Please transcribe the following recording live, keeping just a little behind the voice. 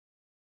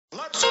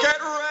Let's get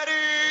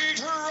ready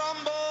to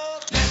rumble.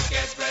 Let's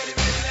get ready,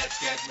 let's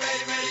get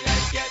ready,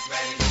 let's get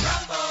ready to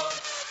rumble.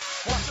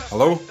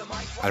 Hello,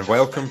 and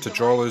welcome to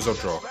Draw, Lose or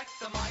Draw,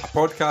 a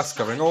podcast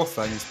covering all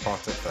things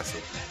Partick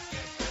Thistle.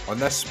 On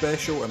this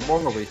special and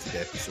long-awaited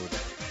episode,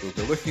 we'll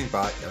be looking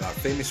back at that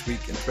famous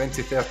week in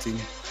 2013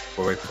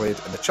 where we played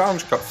in the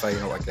Challenge Cup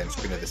final against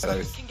Queen of the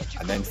South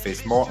and then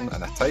faced Morton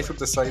in a title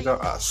decider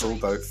at a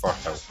sold-out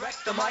Firhill.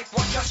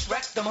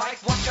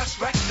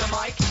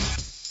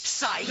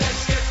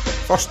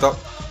 First up,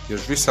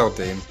 here's Reiss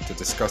Haldane to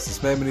discuss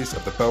his memories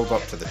of the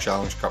build-up to the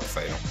Challenge Cup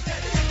final.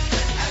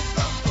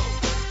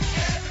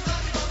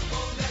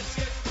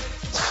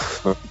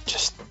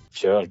 Just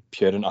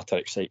pure and utter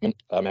excitement.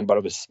 I remember I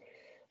was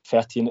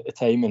 13 at the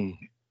time, and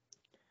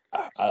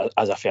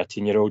as a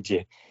 13-year-old,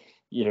 you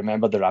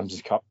remember the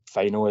Ramsdens Cup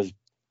final. It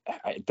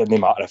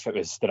didn't matter if it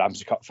was the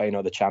Ramsdens Cup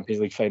final or the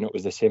Champions League final, it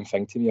was the same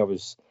thing to me. I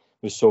was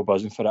so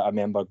buzzing for it. I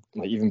remember,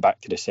 even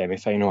back to the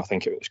semi-final, I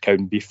think it was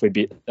Cairney we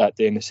beat that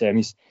day in the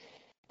semis,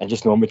 and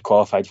just knowing we'd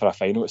qualified for a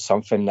final, it's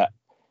something that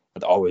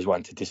I'd always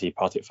wanted to see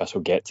Partick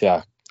Thistle get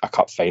to a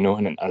cup final.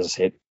 And as I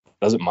said, it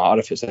doesn't matter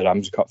if it's the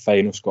Ramsdens Cup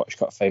final, Scottish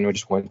Cup final, I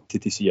just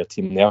wanted to see your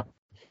team there.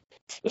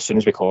 As soon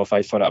as we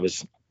qualified for it, I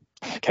was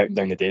counting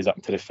down the days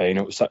up to the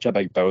final. It was such a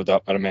big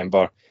build-up. I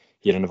remember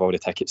hearing of all the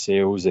ticket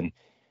sales and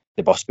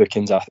the bus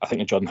bookings. I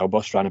think the Jordan Hill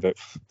bus ran about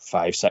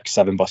 5, 6,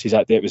 7 buses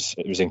that day. It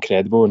was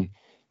incredible, and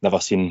never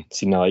seen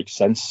the like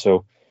since.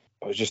 So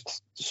it was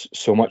just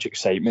so much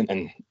excitement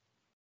and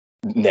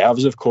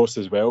nerves, of course,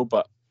 as well.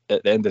 But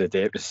at the end of the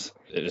day, it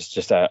was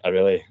just a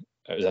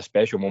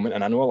special moment.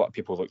 And I know a lot of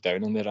people look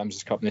down on the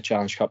Ramsdens Cup and the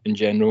Challenge Cup in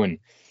general,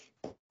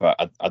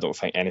 but I don't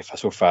think any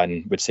Thistle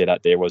fan would say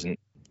that day wasn't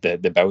the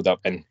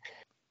build-up, and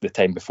the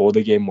time before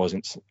the game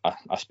wasn't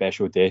a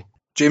special day.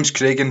 James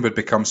Craigen would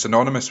become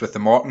synonymous with the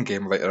Morton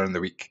game later in the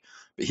week,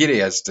 but here he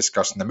is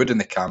discussing the mood in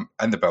the camp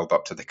and the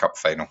build-up to the cup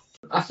final.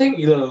 I think,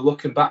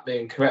 looking back,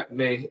 and correct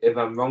me if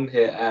I'm wrong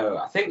here,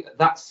 I think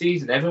that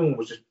season everyone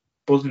was just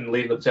buzzing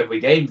leading up to every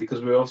game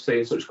because we were obviously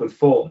in such good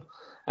form,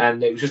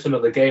 and it was just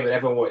another game,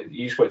 and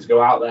you just wanted to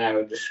go out there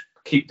and just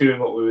keep doing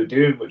what we were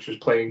doing, which was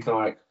playing kind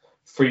of like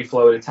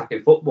free-flowing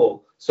attacking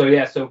football. So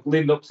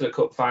leading up to the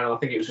cup final, I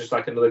think it was just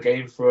like another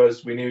game for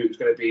us. We knew it was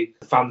going to be,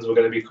 the fans were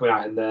going to be coming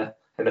out in the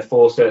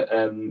force at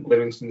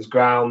Livingston's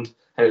ground,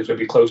 and it was going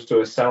to be close to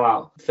a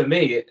sellout. For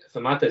me,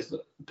 for my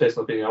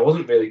personal opinion, I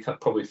wasn't really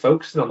probably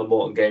focusing on the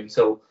Morton game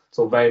till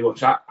very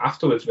much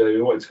afterwards. Really,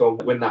 we wanted to go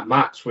and win that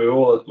match. We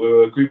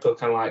were a group of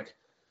kind of like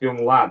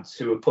young lads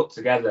who were put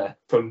together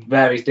from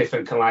various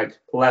different kind of like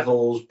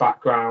levels,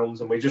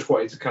 backgrounds, and we just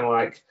wanted to kind of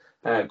like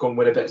go and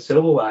win a bit of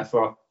silverware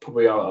for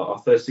probably our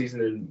first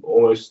season, and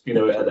almost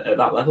at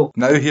that level.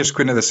 Now here's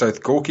Queen of the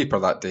South goalkeeper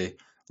that day,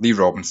 Lee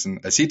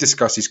Robinson, as he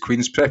discusses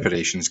Queen's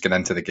preparations going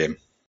into the game.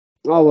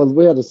 Oh, well,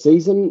 we had a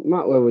season,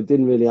 Matt, where we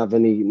didn't really have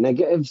any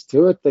negatives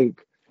to it.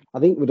 I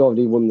think we'd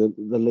already won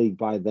the league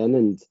by then,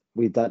 and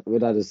we'd had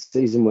a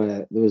season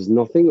where there was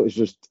nothing. It was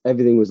just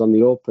everything was on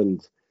the up,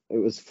 and it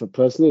was, for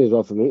personally as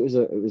well for me,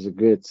 it was a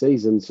great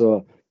season.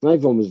 So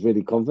everyone was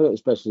really confident,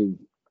 especially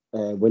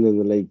winning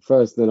the league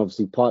first. And then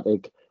obviously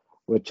Partick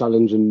were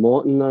challenging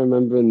Morton, I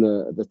remember, in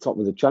the top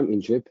of the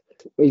championship.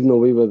 Even though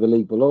we were the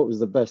league below, it was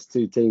the best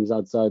two teams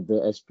outside the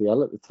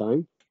SPL at the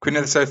time. Queen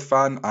of the South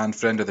fan and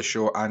friend of the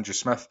show, Andrew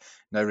Smith,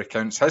 now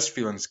recounts his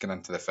feelings going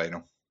into the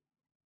final.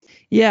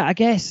 Yeah, I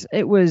guess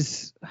it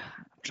was... I'm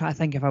trying to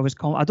think if I was...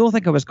 I don't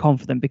think I was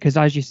confident because,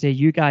 as you say,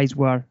 you guys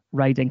were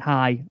riding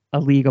high,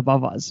 a league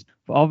above us.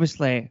 But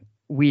obviously,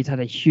 we'd had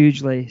a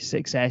hugely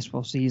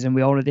successful season.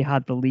 We already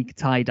had the league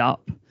tied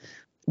up.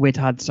 We'd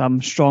had some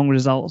strong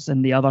results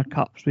in the other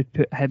cups. We'd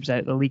put Hibs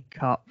out the League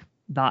Cup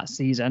that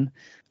season.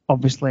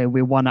 Obviously,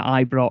 we won at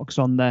Ibrox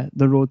on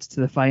the road to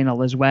the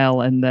final as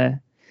well in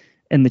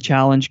the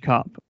Challenge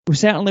Cup. We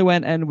certainly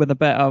went in with a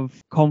bit of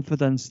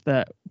confidence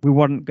that we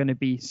weren't going to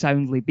be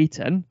soundly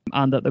beaten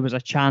and that there was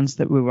a chance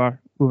that we were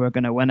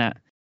going to win it.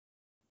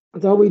 I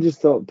thought we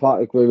just thought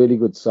Partick were a really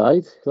good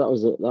side. That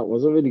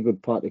was a really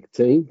good Partick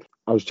team.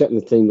 I was checking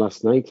the team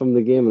last night from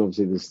the game, and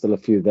obviously there's still a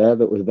few there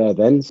that were there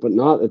then. But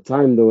now at the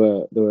time they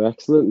were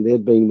excellent, and they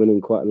had been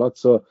winning quite a lot.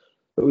 So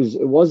it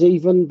was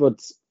even. But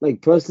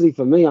like personally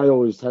for me, I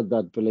always had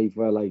that belief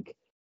where like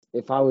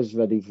if I was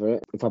ready for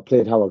it, if I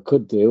played how I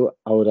could do,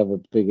 I would have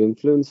a big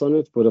influence on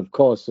it. But of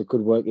course, it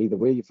could work either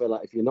way. You feel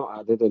like if you're not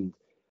at it and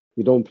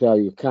you don't play how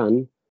you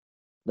can,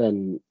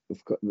 then it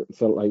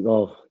felt like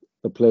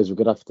the players were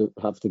going to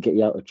have to get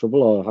you out of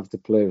trouble or have to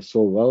play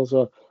so well.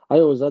 So I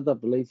always had that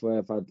belief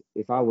where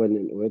if I went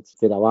into it,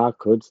 did how I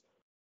could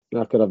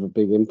have a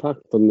big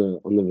impact on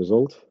the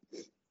result.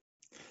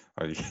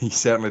 Oh, he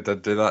certainly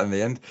did do that in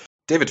the end.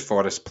 David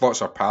Forrest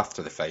plots our path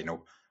to the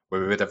final,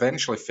 where we would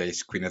eventually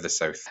face Queen of the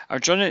South. Our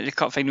journey to the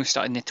cup final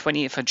started on the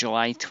 20th of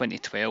July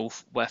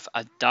 2012 with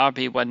a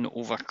derby win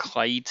over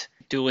Clyde.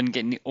 Doolan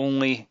getting the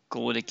only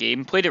goal of the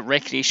game. Played at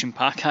Recreation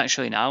Park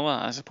actually in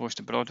Alloa as opposed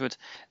to Broadwood.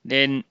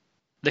 Then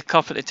the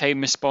cup at the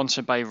time was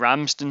sponsored by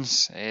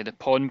Ramsdens, the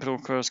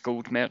pawnbrokers,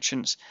 gold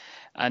merchants,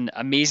 and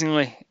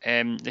amazingly,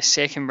 the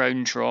second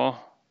round draw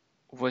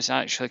was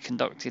actually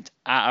conducted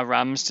at a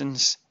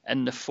Ramsdens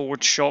in the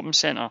Ford Shopping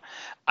Centre,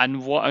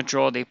 and what a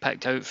draw they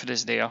picked out for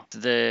us there.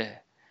 The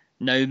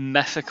now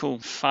mythical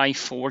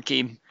 5-4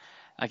 game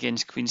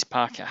against Queen's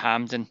Park at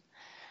Hampden.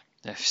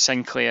 The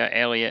Sinclair,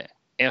 Elliott,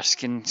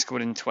 Erskine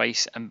scoring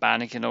twice, and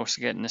Bannigan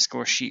also getting the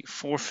score sheet.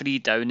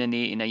 4-3 down in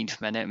the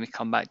 89th minute, and we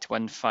come back to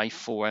win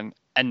 5-4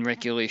 in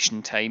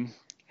regulation time.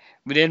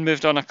 We then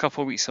moved on a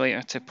couple of weeks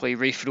later to play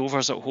Reiss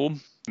Rovers at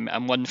home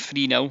and won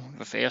 3-0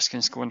 with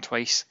Erskine scoring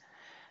twice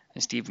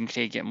and Stephen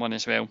Craig getting one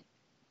as well.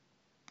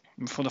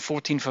 And for the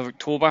 14th of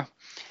October,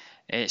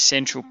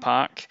 Central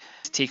Park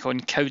to take on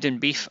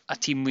Cowdenbeath, a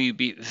team we will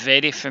be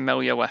very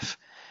familiar with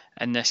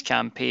in this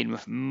campaign,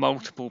 with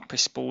multiple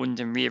postponed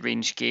and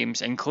rearranged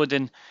games,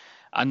 including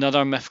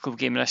another mythical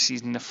game this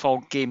season, the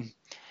Fog game.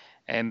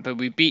 But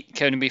we beat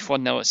Cowdenbeath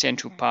 1-0 at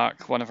Central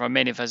Park, one of our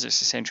many visits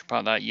to Central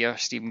Park that year,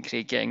 Stephen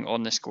Craig getting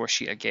on the score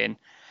sheet again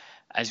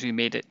as we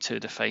made it to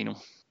the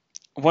final.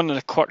 One of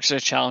the quirks of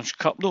the Challenge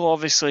Cup, though,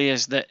 obviously,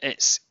 is that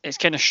it's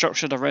kind of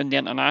structured around the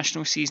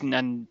international season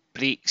and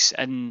breaks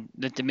in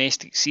the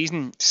domestic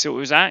season. So it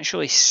was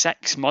actually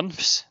 6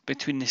 months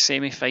between the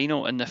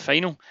semi-final and the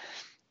final.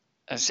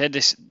 As I said,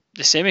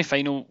 the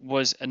semi-final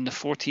was on the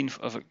 14th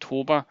of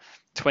October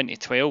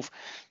 2012.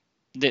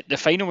 The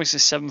final was the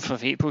 7th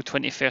of April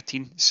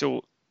 2013.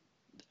 So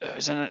it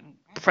was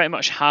pretty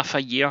much half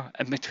a year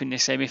in between the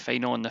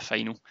semi-final and the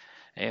final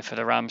for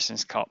the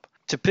Ramsdens Cup.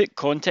 To put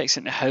context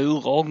into how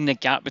long the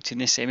gap between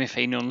the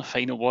semi-final and the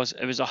final was,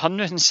 it was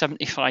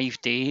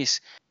 175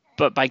 days.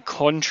 But by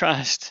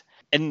contrast,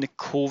 in the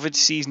COVID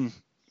season,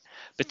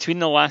 between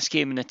the last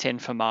game on the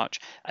 10th of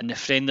March and the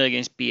friendly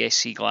against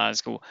BSC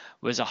Glasgow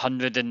was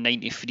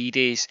 193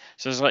 days.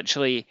 So there's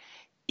literally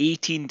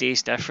 18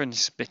 days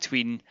difference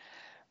between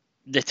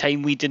the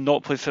time we did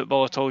not play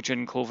football at all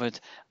during COVID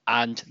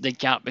and the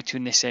gap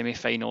between the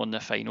semi-final and the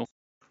final.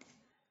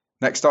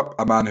 Next up,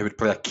 a man who would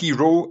play a key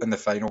role in the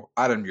final,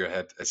 Aaron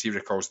Muirhead, as he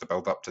recalls the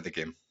build-up to the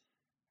game.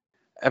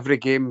 Every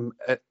game,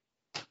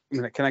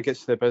 when it kind of gets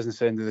to the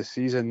business end of the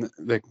season,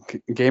 the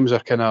games are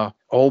kind of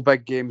all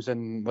big games,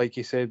 and like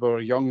you said, we were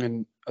young,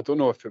 and I don't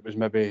know if it was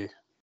maybe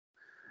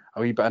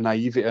a wee bit of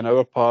naivety on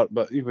our part,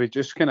 but we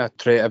just kind of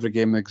treat every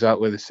game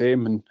exactly the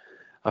same, and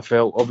I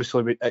felt,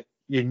 obviously,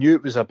 you knew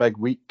it was a big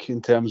week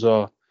in terms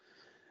of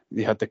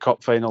you had the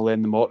cup final,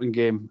 then the Morton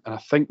game, and I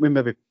think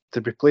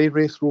did we play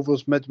Reiss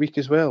Rovers midweek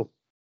as well?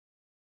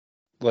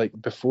 Like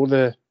before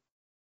the...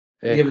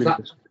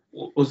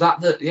 Was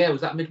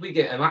that midweek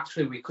game? And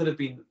actually, we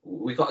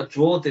got a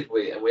draw, did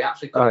we? And we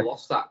actually could have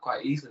lost that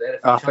quite easily.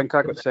 I think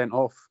I got sent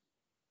off.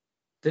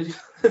 Did you?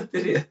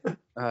 Did you?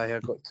 I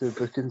got 2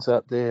 bookings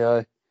that day.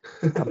 I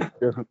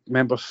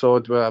remember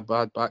Sod with a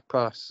bad back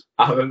pass.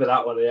 I remember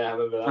that one. Yeah, I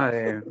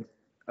remember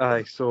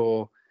that.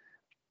 So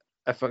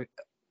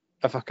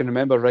if I can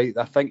remember right,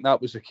 I think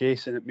that was the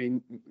case, and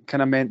it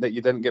kind of meant that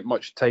you didn't get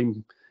much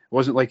time. It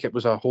wasn't like it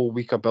was a whole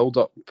week of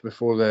build-up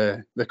before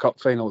the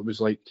cup final. It was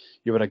like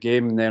you were a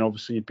game, and then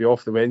obviously you'd be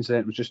off the Wednesday.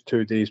 It was just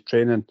 2 days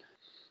training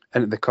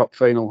into the cup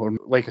final. Or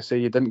like I say,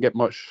 you didn't get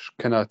much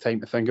kind of time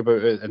to think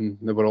about it, and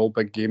they were all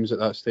big games at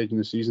that stage in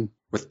the season.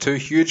 With 2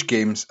 huge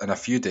games in a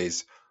few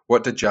days,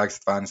 what did Jags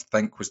fans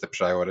think was the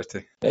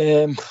priority?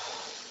 They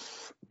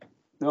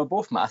were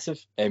both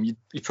massive. You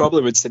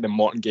probably would say the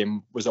Morton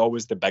game was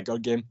always the bigger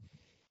game.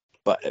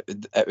 But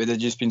it would have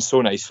just been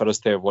so nice for us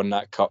to have won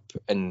that cup,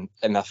 and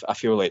I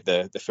feel like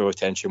the full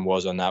attention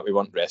was on that. We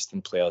weren't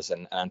resting players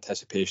in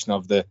anticipation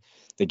of the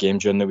game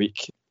during the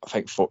week. I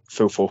think full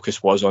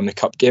focus was on the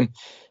cup game,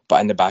 but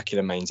in the back of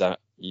their minds,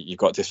 you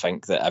got to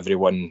think that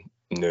everyone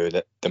knew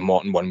that the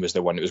Morton one was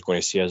the one that was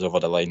going to see us over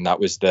the line. That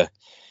was the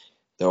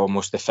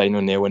almost the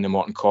final nail in the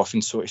Morton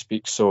coffin, so to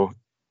speak. So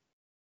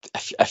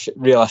if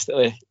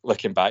realistically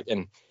looking back,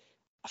 and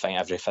I think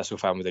every Thistle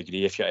fan would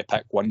agree, if you had to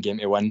pick one game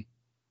to win,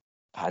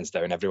 hands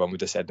down, everyone would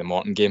have said the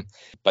Morton game.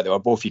 But they were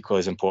both equally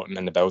as important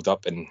in the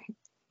build-up, and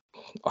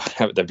it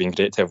would have been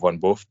great to have won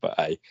both, but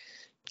I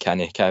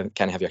can't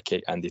have your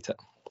cake and eat it.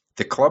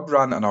 The club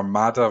ran an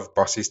armada of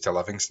buses to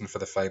Livingston for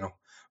the final,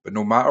 but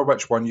no matter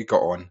which one you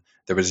got on,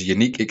 there was a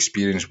unique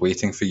experience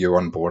waiting for you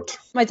on board.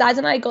 My dad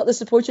and I got the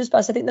supporters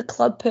bus. I think the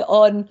club put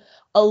on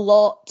a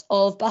lot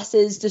of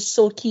buses, just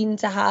so keen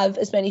to have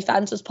as many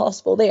fans as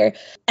possible there.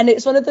 And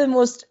it's one of the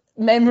most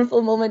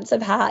memorable moments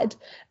I've had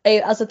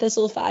as a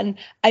Thistle fan.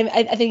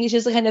 I think it's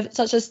just kind of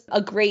such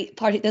a great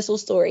Partick Thistle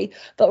story.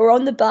 But we're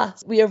on the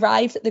bus, we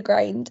arrived at the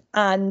ground,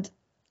 and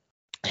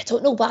I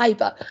don't know why,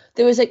 but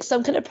there was like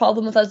some kind of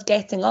problem with us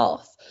getting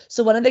off.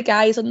 So one of the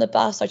guys on the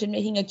bus started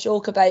making a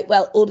joke about,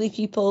 well, only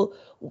people,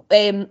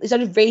 they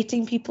started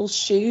rating people's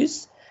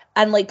shoes,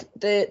 and like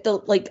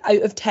the like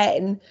out of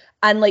 10,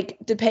 and like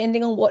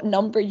depending on what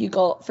number you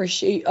got for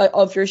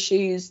of your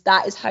shoes,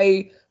 that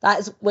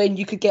is when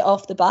you could get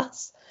off the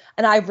bus.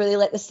 And I really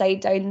let the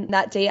side down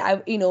that day.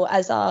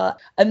 As a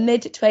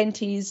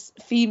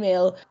mid-20s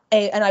female,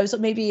 and I was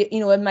maybe,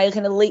 in my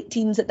kind of late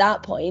teens at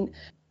that point,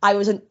 I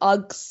was an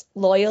Uggs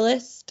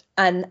loyalist,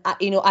 and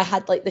I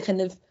had like the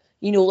kind of,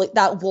 you know, like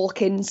that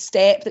walk-in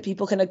step that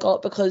people kind of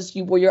got because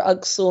you wore your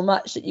Uggs so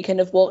much that you kind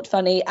of walked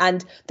funny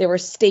and they were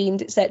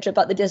stained, etc.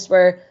 But they just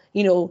were,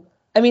 you know,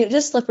 I mean, it was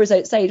just slippers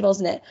outside,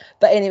 wasn't it?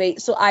 But anyway,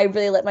 so I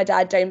really let my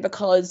dad down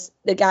because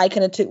the guy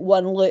kind of took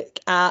one look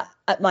at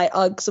my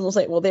Uggs and was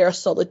like, well, they're a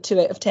solid 2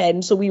 out of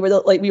 10. So we were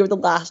the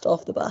last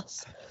off the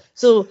bus.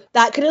 So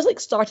that kind of like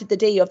started the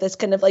day of this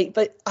kind of like,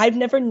 but I've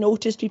never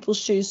noticed people's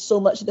shoes so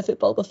much at the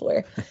football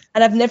before.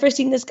 And I've never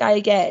seen this guy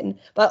again.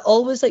 But I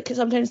always like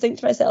sometimes think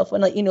to myself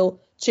when like, you know,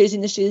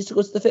 choosing the shoes to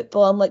go to the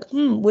football, I'm like,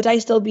 would I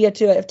still be a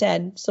 2 out of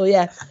 10? So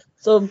yeah,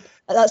 so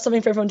that's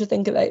something for everyone to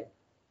think about.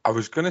 I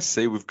was going to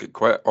say we've got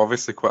quite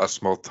a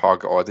small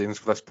target audience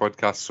for this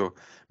podcast, so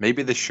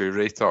maybe the shoe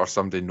rater or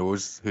somebody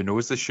who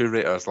knows the shoe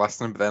rater is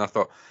listening. But then I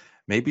thought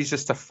maybe he's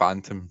just a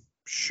phantom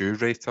shoe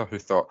rater who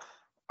thought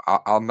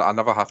I'll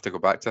never have to go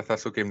back to a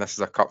Thistle game. This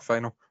is a cup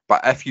final.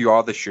 But if you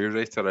are the shoe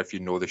rater, if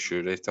you know the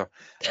shoe rater,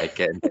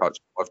 get in touch.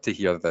 I'd love to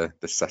hear the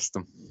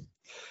system.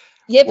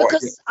 Yeah,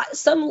 because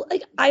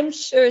I'm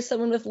sure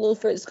someone with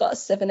loafers got a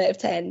 7 out of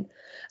 10,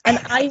 and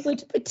I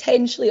would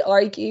potentially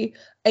argue.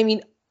 I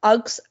mean,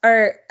 Uggs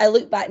are. I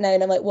look back now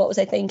and I'm like, what was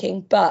I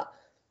thinking? But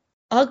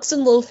Uggs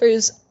and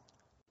loafers,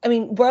 I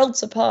mean,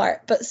 worlds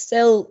apart, but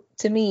still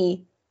to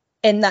me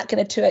in that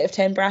kind of 2 out of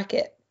 10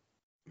 bracket.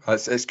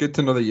 It's good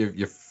to know that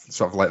you've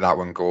sort of let that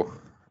one go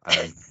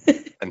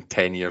in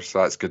 10 years. So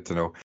that's good to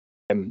know.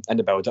 In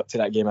the build up to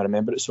that game, I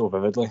remember it so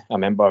vividly. I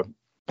remember,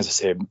 as I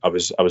say, I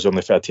was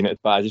only 13,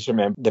 but I just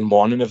remember the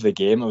morning of the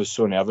game. I was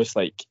so nervous.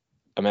 Like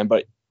I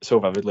remember so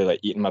vividly, like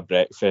eating my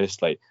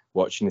breakfast, like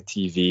watching the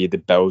TV, the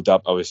build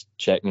up. I was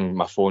checking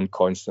my phone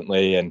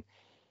constantly, and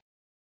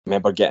I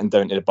remember getting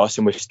down to the bus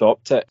and we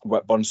stopped at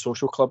Whitburn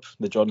Social Club.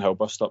 The Jordan Hill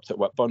bus stopped at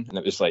Whitburn, and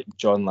it was like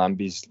John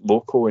Lambie's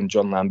local, and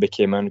John Lambie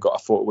came in, got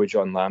a photo with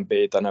John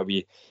Lambie, done a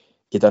wee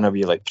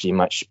like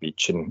pre-match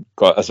speech and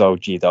got us all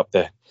G'd up.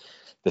 The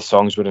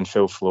songs were in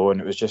full flow, and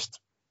it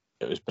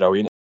was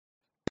brilliant.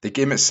 The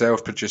game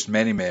itself produced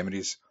many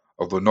memories,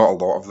 although not a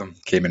lot of them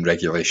came in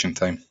regulation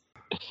time.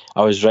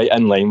 I was right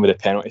in line with the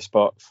penalty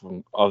spot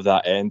of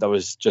that end. I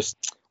was just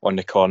on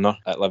the corner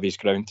at Livy's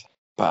ground,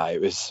 but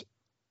it was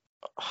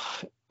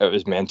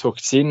mental.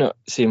 Seeing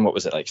what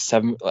was it, like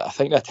 7? I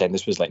think the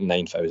attendance was like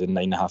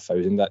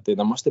 9,500 that day.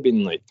 There must have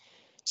been like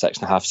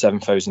 6,500,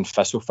 7,000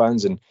 Thistle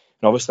fans, and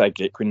obviously a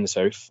great Queen in the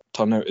South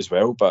turnout as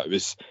well. But it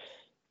was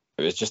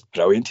just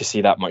brilliant to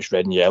see that much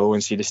red and yellow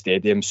and see the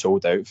stadium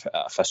sold out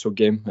at a Thistle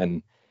game,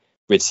 and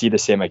we'd see the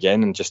same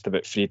again in just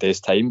about 3 days'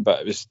 time.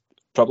 But it was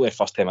probably the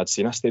first time I'd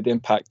seen a stadium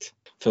packed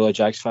full of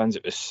Jags fans.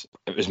 It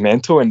was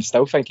mental, and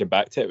still thinking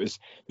back to it, it was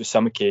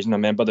some occasion. I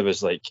remember there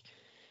was like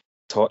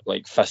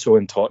Thistle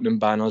and Tottenham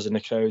banners in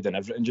the crowd and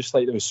everything. Just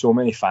like there was so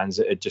many fans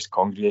that had just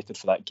congregated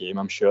for that game.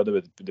 I'm sure there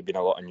would have been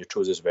a lot of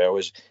neutrals as well,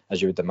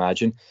 as you would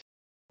imagine.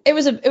 It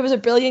was a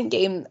brilliant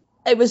game.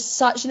 It was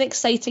such an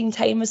exciting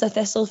time as a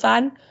Thistle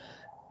fan.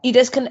 You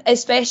just can,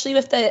 especially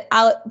with but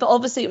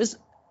obviously it was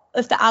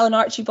with the Alan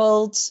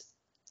Archibald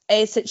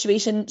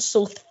situation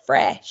so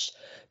fresh.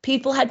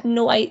 People had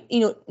no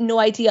idea,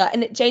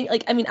 and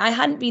I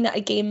hadn't been at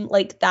a game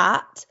like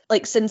that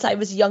like since I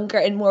was younger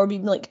and more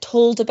being like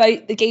told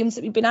about the games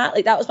that we've been at.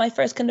 Like that was my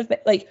first kind of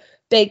like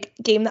big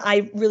game that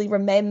I really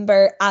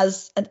remember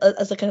as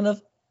a kind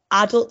of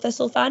adult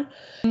Thistle fan.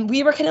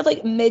 We were kind of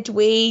like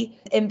midway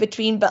in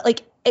between, but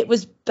like it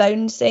was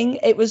bouncing.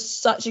 It was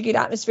such a good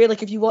atmosphere.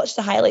 Like if you watch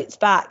the highlights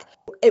back,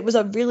 it was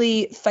a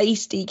really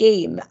feisty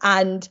game,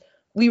 and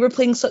we were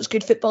playing such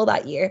good football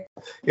that year.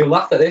 You'll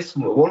laugh at this.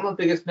 One of my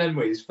biggest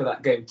memories for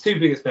that game, 2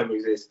 biggest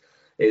memories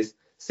is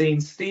seeing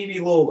Stevie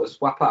Lawler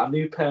swap out a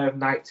new pair of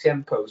Nike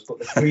Tiempos, but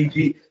the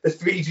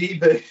 3G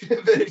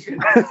version,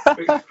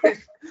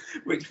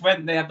 which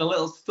meant they had the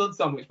little studs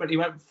on, which meant he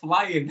went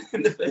flying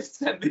in the first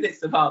 10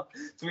 minutes about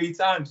 3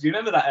 times. Do you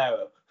remember that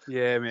era?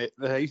 Yeah, mate.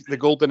 The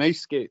golden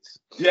ice skates.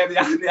 Yeah, the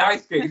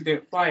ice skates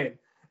went flying.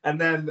 And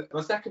then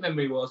my second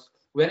memory was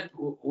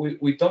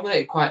we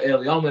dominated quite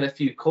early on with a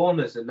few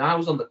corners, and I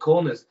was on the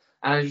corners,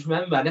 and I just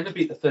remember I never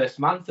beat the first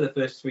man for the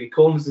first 3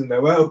 corners in a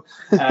row.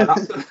 I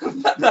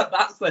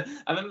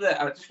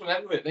just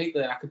remember it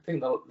vaguely. I could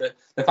think that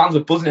the fans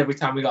were buzzing every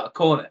time we got a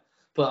corner,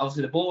 but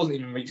obviously the ball wasn't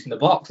even reaching the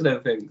box, I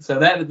don't think. So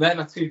they're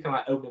my 2 kind of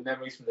like opening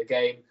memories from the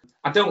game.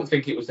 I don't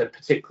think it was a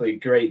particularly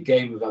great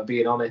game, if I'm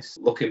being honest,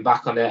 looking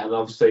back on it, and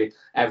obviously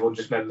everyone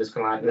just remembers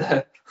kind of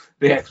like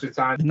the extra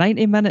time. The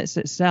 90 minutes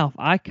itself,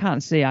 I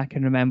can't say I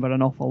can remember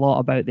an awful lot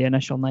about the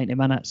initial 90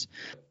 minutes.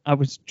 I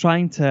was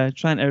trying to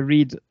try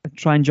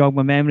and jog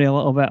my memory a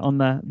little bit on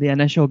the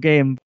initial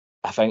game.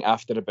 I think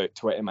after about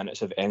 20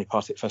 minutes of any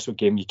Partick Thistle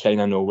game, you kind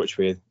of know which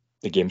way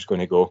the game's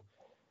going to go.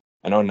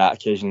 And on that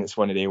occasion, it's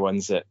one of the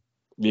ones that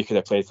we could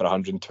have played for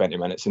 120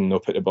 minutes and no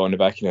put the ball in the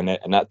back of the net,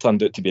 and that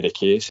turned out to be the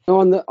case.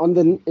 In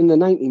the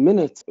 90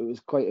 minutes, it was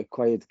quite a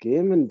quiet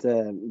game, and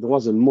there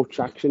wasn't much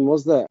action,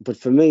 was there? But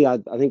for me, I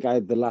think I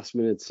had the last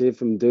minute save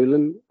from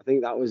Doolan. I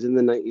think that was in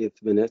the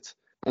 90th minute.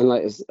 And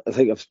like I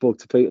think I've spoke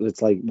to people,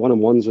 it's like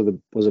 1-on-1s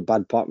was a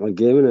bad part of my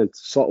game, and it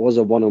sort of was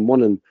a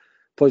 1-on-1, and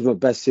probably my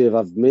best save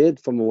I've made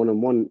from a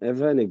 1-on-1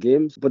 ever in a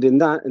game. But in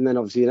that, and then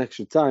obviously in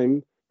extra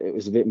time, it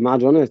was a bit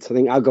mad, wasn't it? I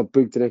think I got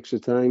booked in extra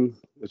time,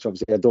 which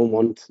obviously I don't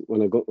want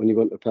when you go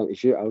into a penalty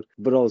shootout.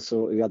 But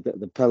also you had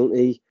the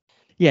penalty.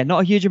 Yeah,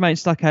 not a huge amount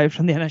stuck out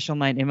from the initial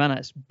 90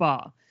 minutes,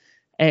 but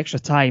extra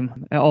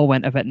time, it all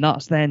went a bit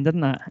nuts then,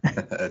 didn't it?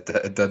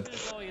 It did.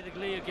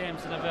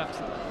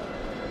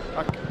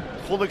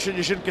 Vond ik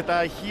zijn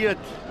gedaan hier.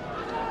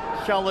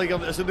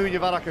 Gelligen is een nieuwe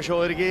werk als je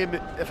er game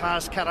if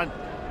has Karen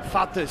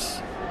Fattes.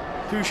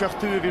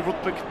 Tuurlijk wie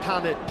Rutbeck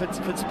Tannet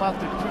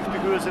Fitzpatrick tucht de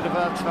goes in de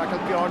veld zwakel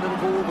Bjorn in de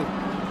boven.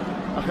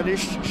 Ach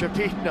is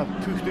Schertechner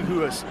tucht de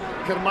goes.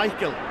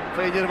 Carmichael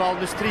van hier wel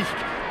de streek.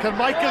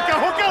 Carmichael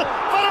Kahokkel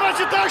van een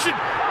vegetation.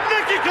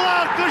 Nicky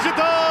Clark dus het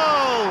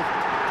al.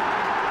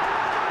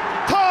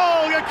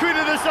 Tall je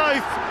kunnen de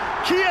South.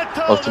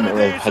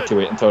 Ultimately had to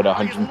wait until the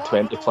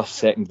 120+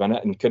 second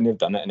minute and couldn't have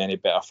done it in any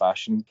better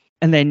fashion.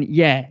 And then,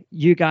 yeah,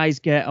 you guys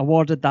get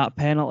awarded that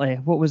penalty.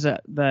 What was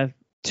it? The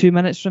 2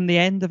 minutes from the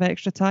end of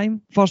extra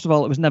time? First of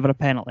all, it was never a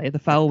penalty. The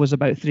foul was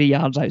about 3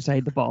 yards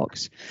outside the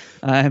box.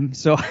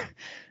 So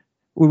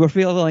we were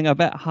feeling a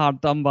bit hard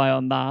done by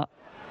on that.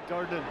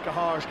 Gordon,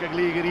 Kahars,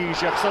 Gagliga,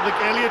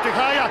 Sadiq Elliott,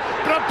 Gaya,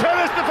 Brad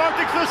Perez, the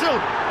North Thistle,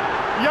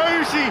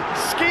 Jousie,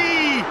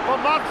 Ski,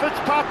 van Mark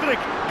Fitzpatrick,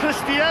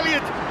 Christy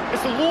Elliott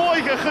is de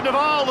looige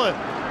genevale.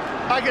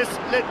 Agus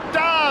le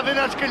da vin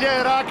as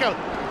gelier rakel.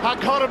 Han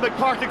Corrin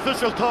McPartick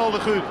Thistle tall the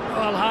goed.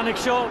 Well, Hannick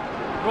show,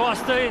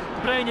 Roasted,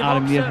 brain your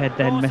Adam Muirhead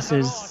then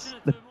misses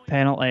the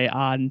penalty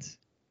and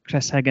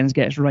Chris Higgins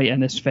gets right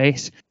in his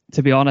face.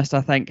 To be honest,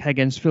 I think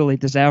Higgins fully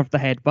deserved the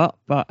headbutt,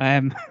 but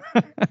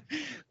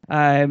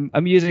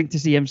amusing to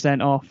see him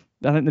sent off.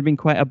 I think there'd been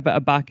quite a bit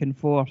of back and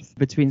forth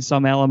between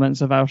some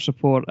elements of our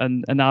support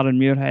and Aaron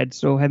Muirhead,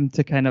 so him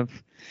to kind of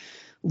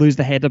lose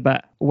the head a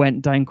bit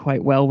went down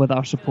quite well with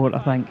our support, I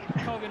think.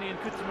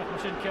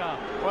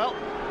 Well,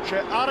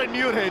 Aaron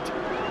Muirhead,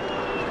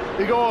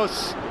 he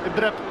goes in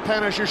Brett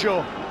Pennish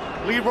show.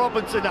 Lee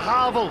Robinson,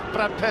 Havel,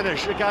 Brett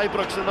Pennish, a guy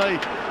Brooks and I,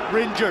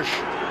 Rangers.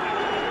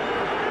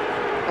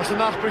 Als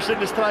een 8% in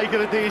de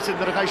strijker in deze,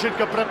 dan ga je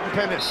zitten Brett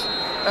Pennish.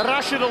 Een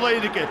rationele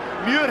leiding,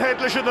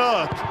 Muirhead is een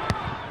uit.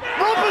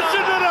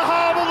 Robinson in de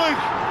Havel.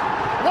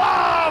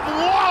 Wow,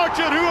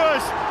 Roger, who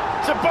is?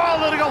 Ze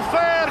bal er al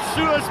ver,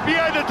 zoals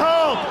bij de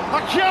taal.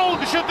 Hij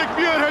kjouwde zit ik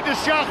Muirhead de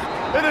schach.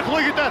 En het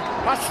ligt er,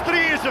 hij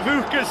strees de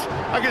voetjes.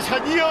 En is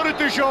gaan niet aan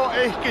het show,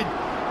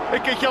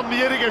 ik kan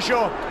meer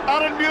show.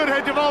 Aaron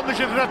Muirhead de man is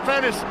in het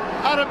tennis.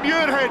 Aaron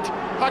Muirhead,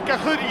 hij kan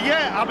goed,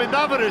 ja, maar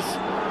never is.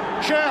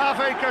 Shea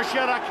Faker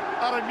Sherak,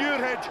 Aaron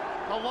Muirhead.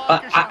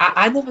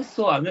 I never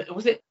saw him.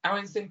 Was it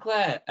Aaron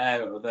Sinclair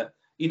that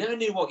you never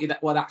knew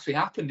what actually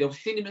happened? You've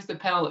seen him miss the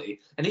penalty,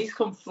 and he's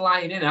come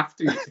flying in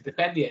after you to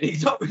defend it, and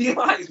he's not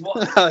realised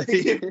what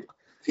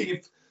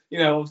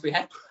obviously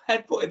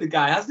head-putted the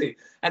guy, has he?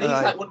 And he's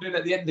like wondering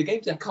at the end of the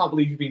game, I can't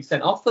believe you've been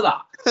sent off for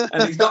that,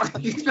 and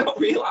he's not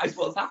realised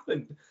what's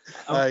happened.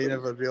 I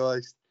never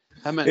realised.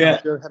 I'm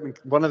sure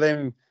one of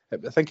them,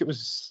 I think it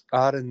was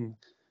Aaron,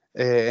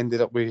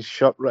 ended up with his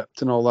shirt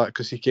ripped and all that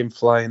because he came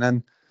flying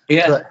in.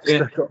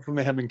 Stuck up for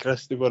me, him and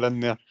Christy were in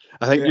there.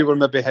 I think you were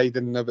maybe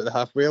hiding about the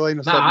halfway line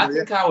or something. I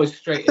think I was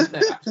straight in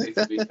there, actually,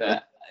 to be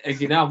fair.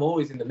 As you know, I'm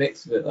always in the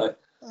mix of it.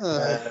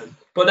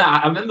 But no,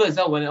 I remember as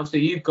well when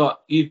obviously you've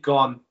got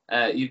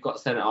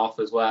sent off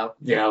as well.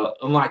 You know,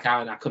 unlike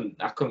Aaron, I couldn't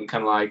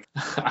kind of like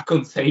I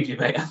couldn't save you,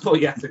 mate. I thought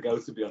you had to go,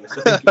 to be honest.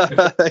 I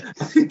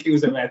think he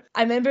was a red.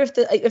 I remember if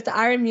the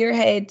Aaron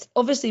Muirhead,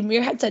 obviously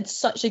Muirhead's had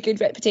such a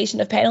good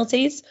reputation of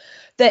penalties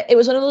that it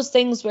was one of those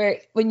things where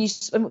when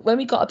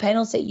we got a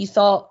penalty, you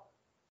thought,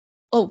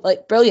 oh,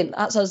 like brilliant,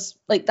 that's us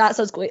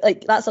going,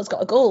 like that's us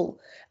got a goal.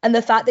 And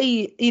the fact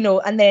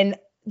that and then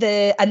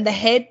the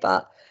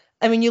headbutt.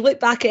 I mean, you look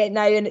back at it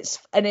now, and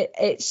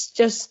it's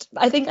just.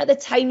 I think at the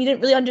time you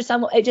didn't really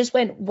understand it just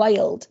went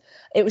wild.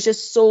 It was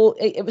just so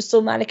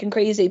manic and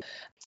crazy.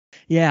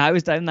 Yeah, I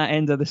was down that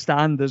end of the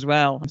stand as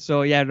well.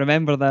 So yeah,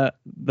 remember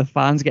the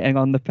fans getting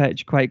on the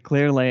pitch quite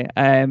clearly.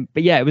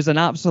 But yeah, it was an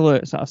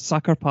absolute sort of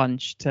sucker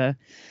punch.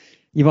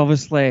 You've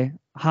obviously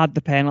had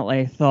the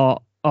penalty,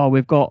 thought, oh,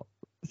 we've got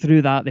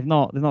through that. They've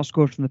not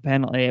scored from the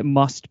penalty. It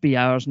must be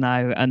ours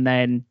now. And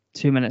then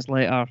 2 minutes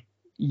later,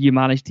 you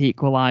managed to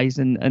equalise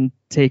and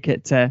take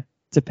it to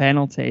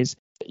penalties.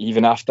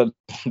 Even after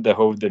the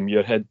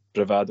Muirhead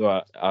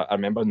bravado, I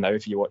remember now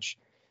if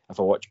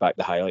I watch back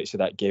the highlights of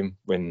that game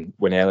when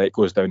Elliott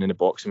goes down in the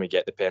box and we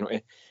get the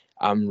penalty,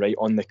 I'm right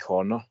on the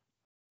corner.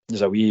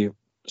 There's a wee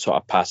sort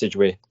of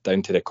passageway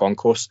down to the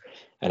concourse,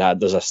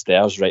 and there's a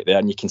stairs right there,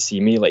 and you can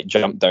see me like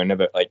jump down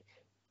about like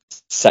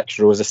 6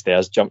 rows of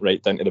stairs, jump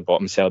right down to the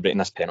bottom celebrating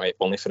this penalty,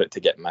 only for it to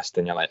get missed,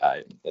 and you're like,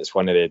 it's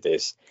one of the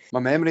days. My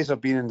memories of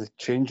being in the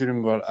changing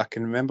room where I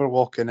can remember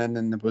walking in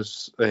and there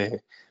was,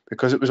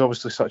 because it was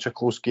obviously such a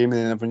close game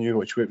and they never knew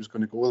which way it was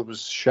going to go, there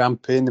was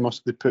champagne. They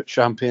must have put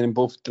champagne in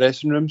both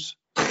dressing rooms.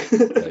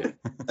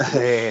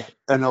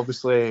 And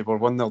obviously we're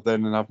 1-0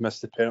 down and I've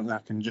missed the penalty. I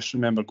can just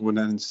remember going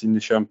in and seeing the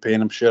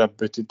champagne. I'm sure I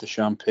booted the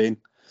champagne.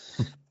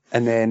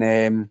 And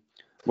then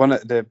One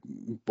of the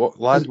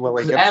lad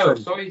Willie Aaron,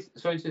 Gibson.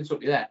 sorry to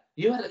interrupt you there.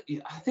 I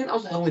think that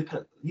was the only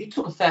you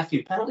took a fair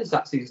few penalties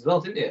that season as well,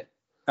 didn't you?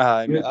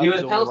 You were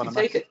a penalty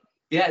taker.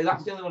 Yeah,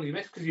 that's the only one you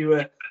missed because you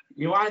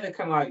either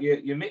kind of like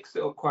you mixed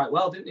it up quite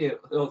well, didn't you?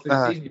 Through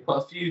the season, you put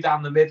a few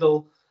down the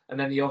middle, and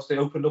then you also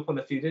opened up on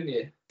a few, didn't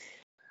you?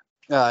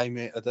 Aye,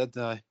 mate, I did.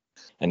 Aye.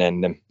 And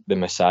then the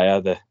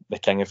Messiah, the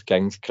King of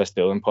Kings, Chris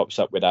Doolan pops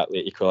up with that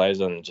late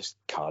equaliser and just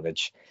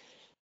carnage.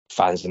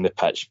 Fans in the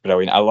pitch,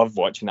 brilliant. I love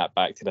watching that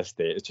back to this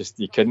day. It's just,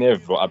 you couldn't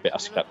have wrote a better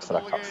script for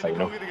a cup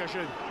final.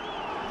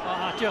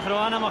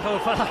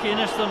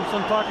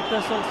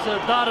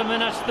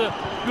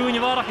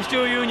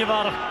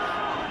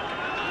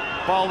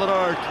 Ball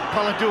eruit,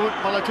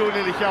 Palatoon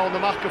in de gaan, de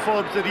mag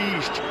gevormd de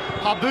riest.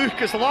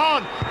 Habucus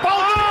Laan,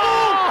 bal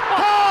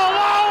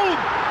Laan,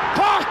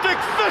 Partick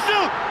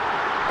Thistle.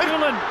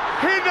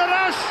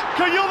 Hinderash,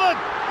 Kajulen,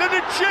 en de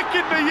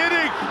chicken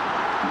beginning.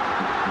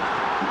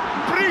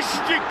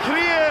 Bristje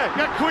Greer,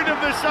 ja Queen of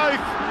the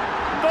South.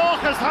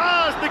 Doch is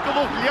haast, ik kan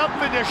nog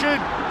liep in je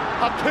shin.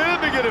 A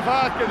tuimige de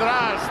vaak in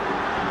raast.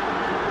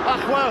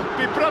 Ach wel,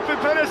 bij proppen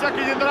penis ak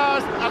in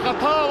raast, ach a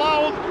taal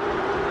Laan.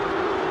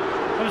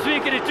 But as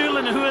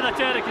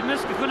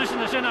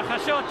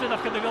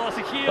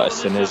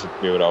soon as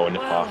we were all in the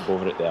park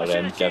over at their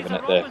end, giving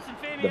it the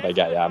big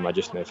I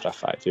just knew for a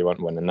fact we weren't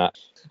winning that.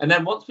 And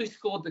then once we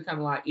scored the kind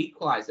of like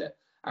equaliser,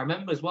 I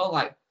remember as well,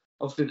 like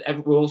obviously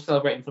we're all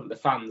celebrating in front of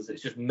the fans.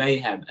 It's just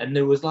mayhem, and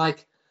there was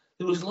loads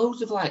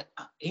of like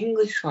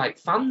English like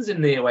fans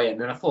in the away,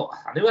 and then I thought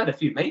I knew I had a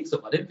few mates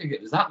up. I didn't think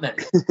it was that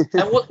many.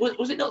 And what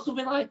was it not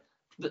something like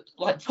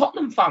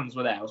Tottenham fans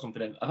were there or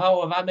something?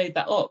 How have I made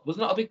that up? Was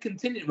not a big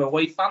contingent of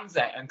away fans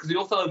there? And because they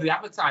all fell over the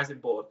advertising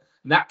board,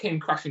 and that came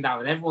crashing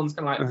down, and everyone's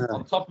kind of like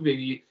on top of it.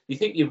 You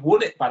think you've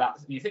won it by that.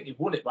 You think you've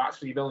won it, but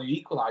actually you've only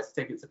equalised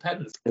to take it to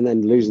pens. And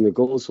then losing the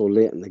goal so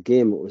late in the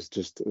game, it was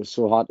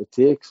so hard to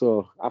take.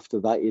 So after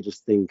that, you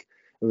just think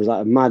it was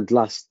like a mad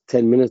last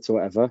 10 minutes or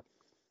whatever.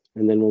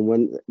 And then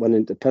when we went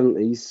into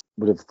penalties,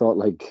 would have thought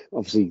like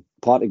obviously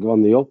Partick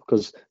won the up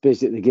because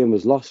basically the game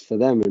was lost for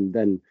them, and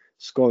then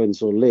scoring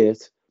so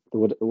late,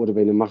 it would have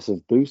been a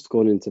massive boost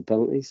going into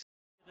penalties.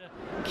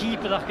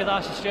 Keeper dat je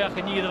daar sterk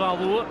in ieder geval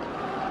door.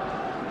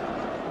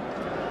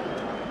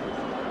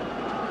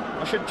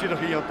 Als je het nog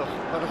hier toch,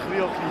 maar een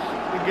groot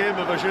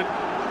game was je.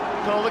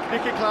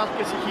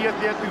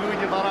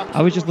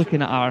 I was just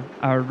looking at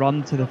our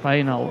run to the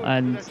final,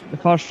 and the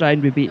first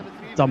round we beat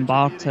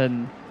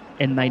Dumbarton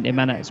in 90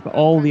 minutes, but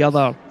all the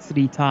other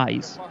 3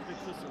 ties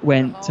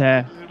went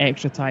to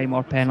extra time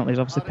or penalties.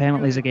 Obviously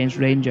penalties against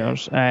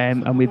Rangers,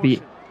 and we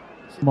beat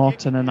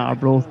Morton and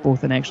Arbroath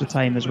both in extra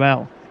time as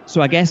well.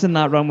 So I guess in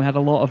that run we had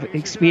a lot of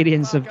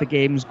experience of the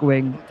games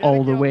going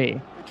all the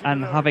way,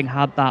 and having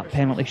had that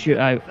penalty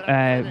shootout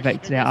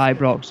victory at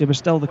Ibrox, there was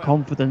still the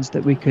confidence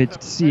that we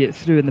could see it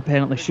through in the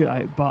penalty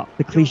shootout. But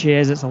the cliche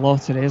is it's a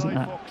lottery, isn't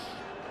it?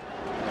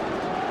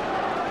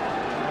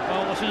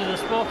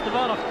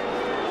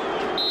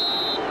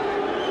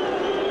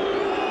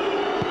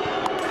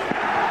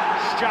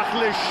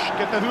 Stachlish,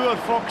 get the hoer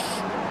Fox,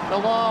 the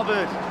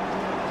Labert.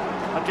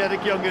 I get a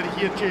younger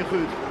here too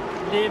good.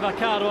 I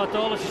can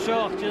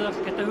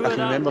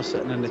remember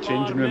sitting in the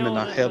changing room and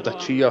I heard a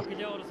cheer,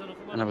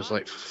 and I was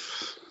like,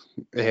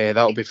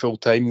 that'll be full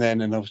time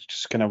then, and I was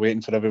just kind of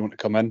waiting for everyone to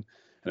come in. And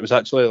it was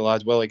actually the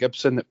lad Willie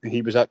Gibson,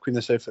 he was at Queen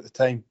of the South at the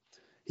time.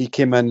 He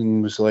came in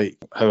and was like,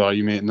 how are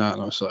you, mate, and that,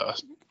 and I was like,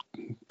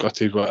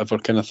 gutted, whatever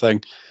kind of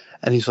thing.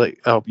 And he's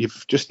like, oh,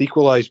 you've just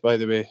equalised, by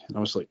the way. And I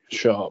was like,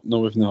 shut up, no,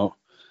 we've not.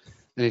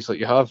 And he's like,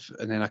 you have?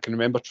 And then I can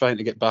remember trying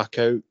to get back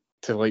out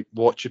to like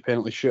watch a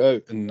penalty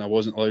shootout, and I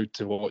wasn't allowed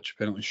to watch a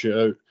penalty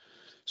shootout,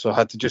 so I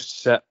had to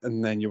just sit,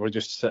 and then you were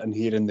just sitting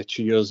hearing the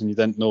cheers, and you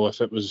didn't know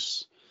if it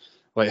was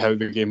like how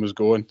the game was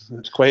going.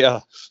 It's quite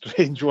a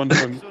strange one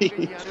for me.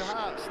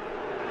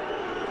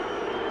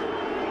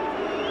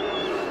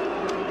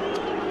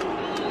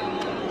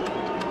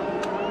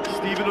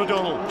 Stephen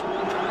O'Donnell.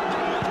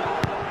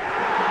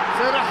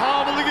 Sarah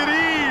Haveling at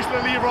ease,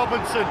 Lily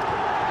Robinson.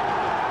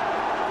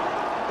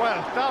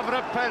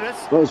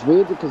 Well, it's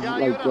weird because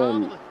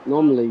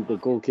normally the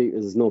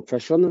goalkeepers, there's no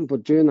pressure on them,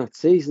 but during that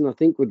season I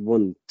think we'd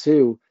won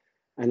 2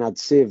 and I'd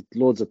saved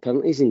loads of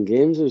penalties in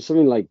games. It was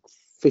something like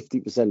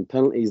 50%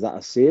 penalties that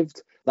I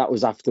saved. That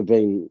was after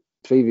being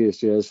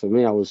previous years for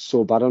me. I was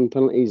so bad on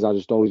penalties, I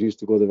just always used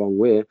to go the wrong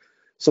way.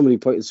 Somebody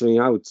pointed something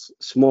out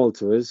small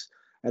to us,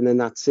 and then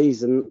that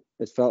season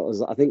it felt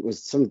as I think it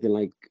was something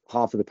like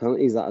half of the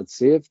penalties that I'd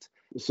saved.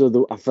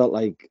 So I felt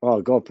like,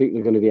 oh God, people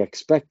are going to be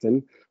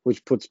expecting,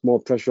 which puts more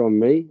pressure on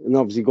me. And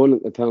obviously going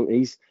into the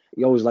penalties,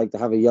 you always like to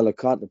have a yellow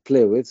card to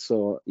play with,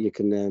 so you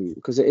can,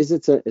 because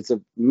it's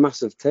a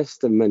massive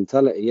test of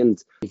mentality,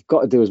 and you've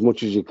got to do as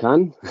much as you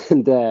can.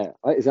 And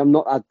I'm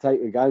not that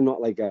type of guy, I'm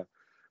not like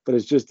but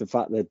it's just the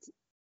fact that,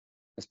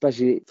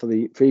 especially for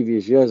the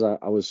previous years,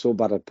 I was so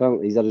bad at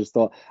penalties. I just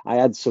thought I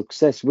had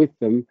success with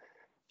them.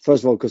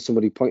 First of all, because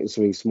somebody pointed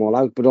something small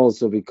out, but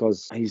also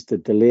because I used to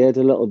delay it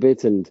a little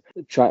bit and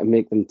try to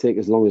make them take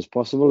as long as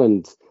possible.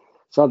 And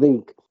so I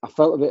think I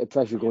felt a bit of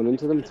pressure going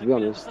into them, to be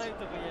honest.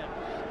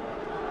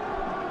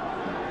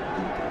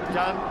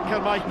 Jan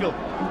Carmichael.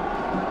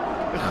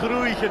 Een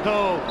groei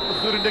gedaan. Een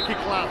groei dikke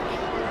klak.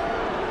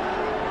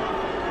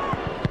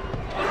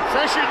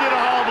 Session in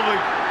the Holloway.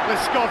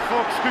 Let's Scott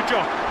Fox. Good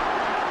job.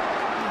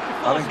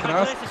 Alan, can I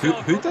ask,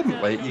 who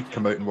didn't let you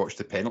come out and watch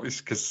the penalties?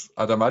 Because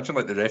I'd imagine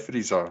like the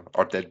referees are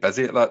dead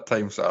busy at that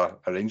time, so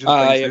arranging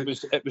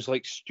things. It was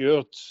like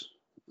stewards.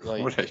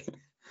 Like, right.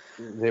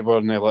 They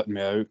weren't letting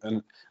me out,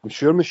 and I'm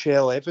sure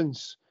Michelle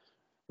Evans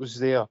was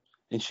there,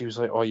 and she was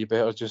like, "Oh, you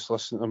better just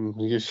listen to them.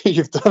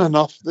 You've done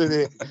enough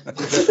today. You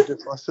better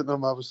just listen to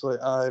them." I was like,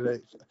 "Ah, right."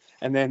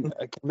 And then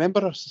I can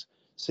remember her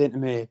saying to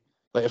me,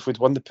 like, if we'd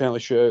won the penalty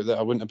shootout, that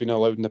I wouldn't have been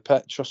allowed in the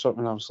pitch or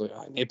something. I was like,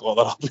 "I need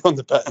bother, I'll be on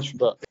the pitch,"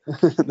 but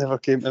it never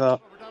came to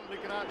that.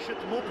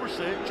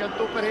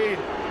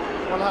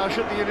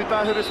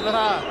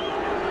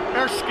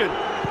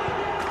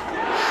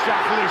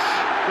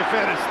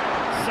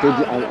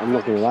 I'm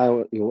not going to lie,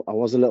 I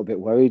was a little bit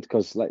worried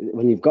because like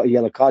when you've got a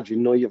yellow card, you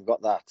know you've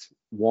got that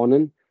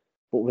warning.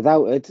 But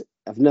without it,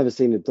 I've never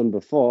seen it done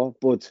before.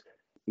 But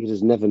you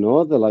just never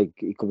know.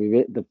 He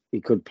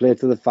could play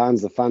to the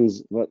fans.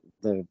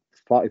 The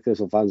Partick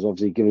Thistle fans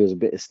obviously giving us a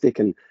bit of stick,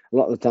 and a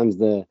lot of the times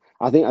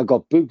I think I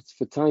got booked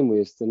for time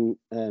wasting,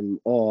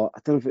 or I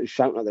don't know if it was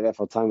shouting at the ref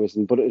or time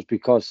wasting, but it was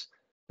because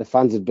the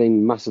fans had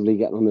been massively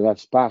getting on the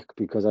ref's back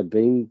because I'd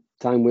been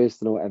time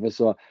wasting or whatever.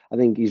 So I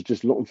think he's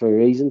just looking for a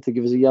reason to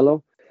give us a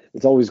yellow.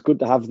 It's always good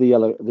to have the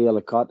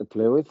yellow card to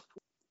play with.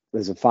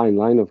 There's a fine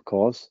line, of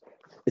course.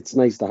 It's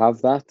nice to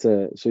have that,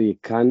 so you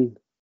can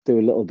do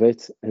a little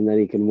bit and then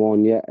he can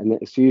warn you. And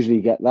it's usually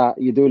you get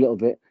that, you do a little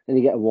bit, then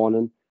you get a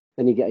warning,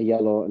 then you get a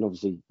yellow, and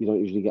obviously you don't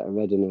usually get a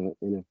red in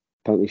a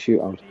penalty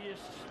shootout.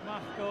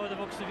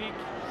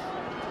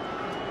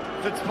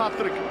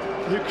 Fitzpatrick,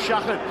 Luke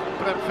Shachet,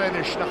 Brett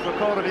finish, nach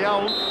record die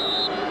Owl.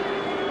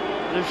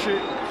 Dus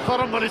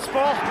vorm van de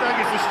sport, denk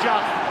is de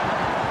Jack.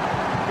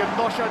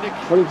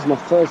 Funny because my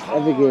first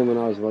ever game when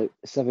I was like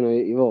 7 or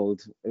 8 years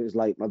old, it was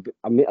like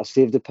I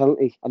saved a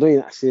penalty. I don't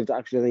think I saved it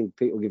actually. I think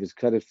people give us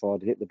credit for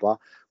it, hit the bar.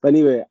 But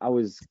anyway, I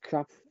was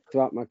crap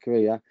throughout my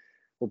career.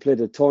 We played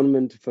a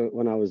tournament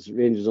when I was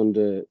Rangers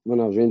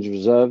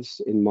reserves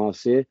in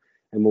Marseille,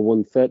 and we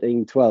won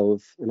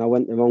 13-12. And I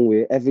went the wrong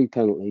way every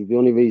penalty. The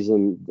only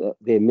reason that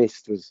they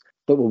missed was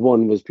that we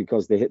won was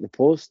because they hit the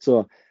post.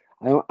 So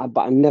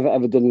I never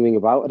ever did anything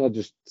about it.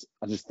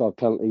 I just thought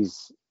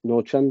penalties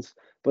no chance.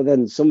 But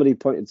then somebody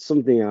pointed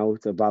something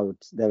out about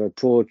their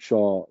approach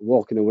or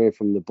walking away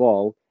from the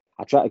ball.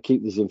 I try to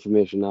keep this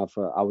information now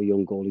for our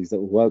young goalies that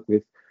we work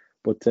with.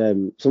 But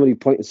somebody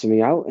pointed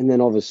something out, and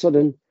then all of a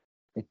sudden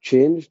it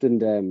changed,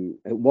 and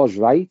it was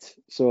right.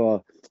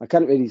 So I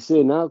can't really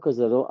say now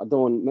because I don't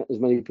want as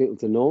many people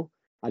to know.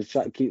 I just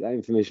try to keep that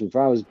information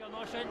for ours.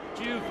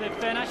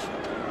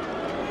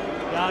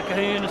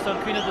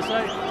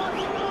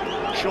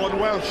 Sean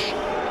Welsh,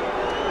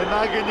 the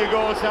nagging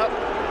goes up.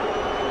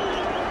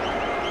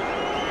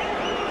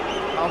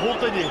 I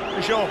hope that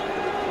you show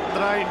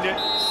the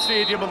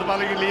stadium on the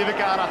Balling Lever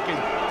Garaki.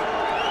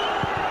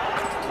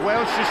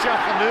 Welsh is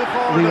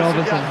we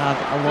obviously had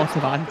a lot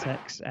of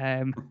antics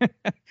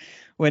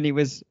when he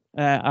was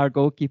our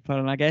goalkeeper,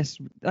 and I guess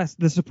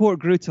the support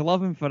grew to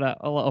love him for it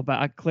a little bit.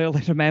 I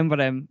clearly remember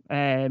him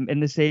in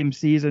the same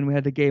season. We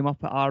had a game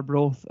up at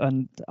Arbroath,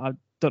 and I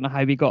don't know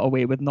how we got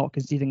away with not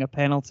conceding a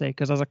penalty,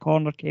 because as a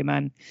corner came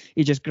in,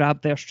 he just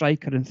grabbed their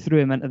striker and threw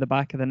him into the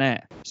back of the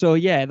net. So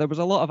yeah, there was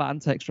a lot of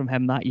antics from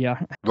him that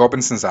year.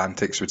 Robinson's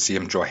antics would see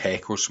him draw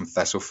heckles from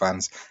Thistle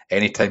fans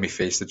anytime he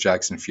faced the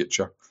Jags in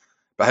future.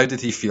 But how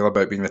did he feel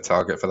about being the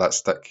target for that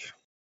stick?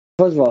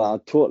 First of all, I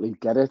totally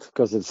get it,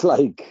 because it's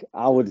like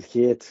I would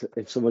hate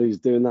if somebody was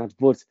doing that.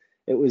 But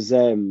it was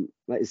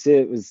like I say,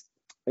 it was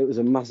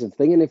a massive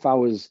thing. And if I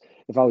was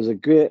a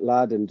great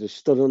lad and just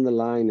stood on the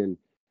line and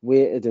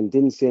waited and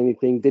didn't say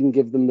anything, didn't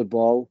give them the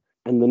ball,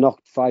 and they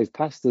knocked 5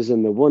 past us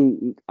and they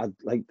won,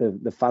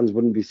 the fans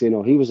wouldn't be saying,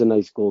 "Oh, he was a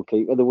nice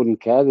goalkeeper." They wouldn't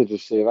care. They'd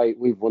just say, "Right,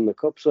 we've won the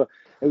cup." So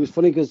it was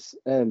funny because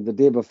the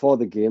day before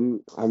the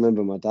game, I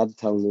remember my dad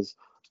telling us,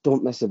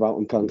 "Don't mess about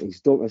on penalties.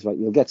 Don't mess about.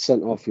 You'll get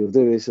sent off. You'll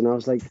do this." And I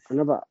was like,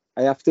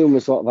 I have to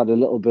almost sort of had a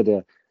little bit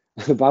of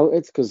about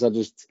it, because I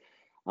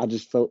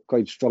just felt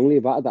quite strongly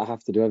about it that I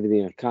have to do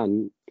everything I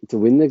can to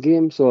win the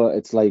game. So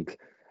it's like,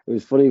 it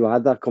was funny, we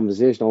had that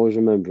conversation. I always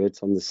remember it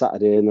on the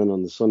Saturday and then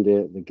on the Sunday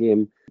at the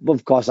game. But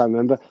of course I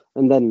remember.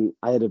 And then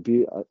I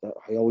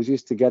always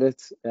used to get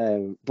it,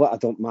 but I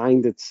don't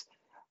mind.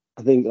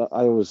 I think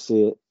I always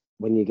say,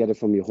 when you get it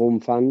from your home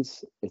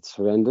fans, it's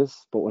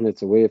horrendous. But when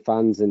it's away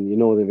fans and you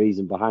know the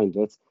reason behind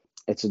it,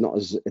 it's not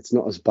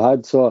as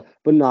bad. So,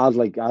 but no, I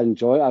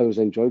always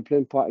enjoy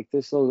playing Partick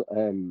Thistle.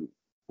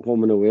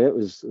 Home and away, it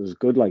was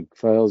good. Like,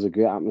 Firhill's a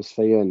great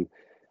atmosphere, and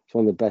it's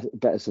one of the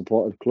better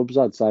supported clubs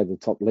outside the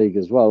top league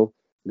as well.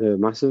 They're a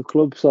massive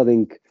club, so I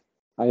think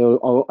I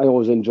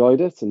always enjoyed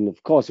it. And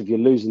of course, if you're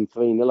losing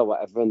 3-0 or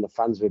whatever, and the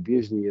fans are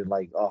abusing you,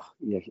 like, oh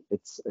yeah,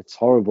 it's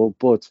horrible.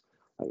 But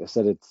like I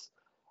said,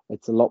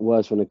 it's a lot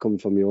worse when it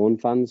comes from your own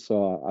fans.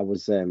 So I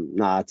was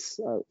it's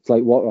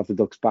like water off the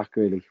duck's back,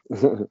 really.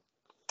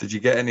 Did you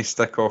get any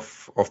stick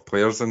off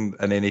players in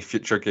any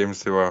future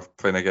games who are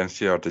playing against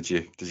you, or did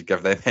you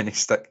give them any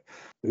stick?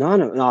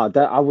 No.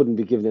 I wouldn't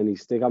be giving any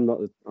stick. I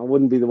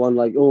wouldn't be the one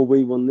like, oh,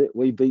 we won it,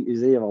 we beat you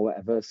here or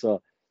whatever.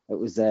 So it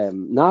was I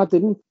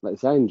didn't. Like I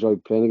said, I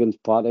enjoyed playing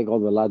against Partick. All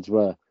the lads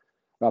were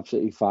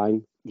absolutely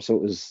fine. So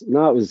it was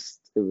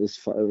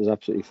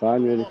absolutely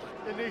fine, really.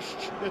 Aaron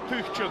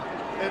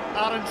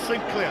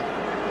Sinclair.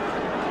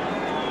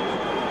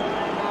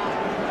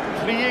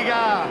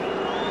 Craigen.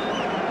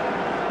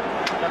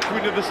 The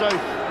Queen of the South.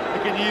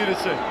 Again,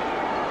 Yearese.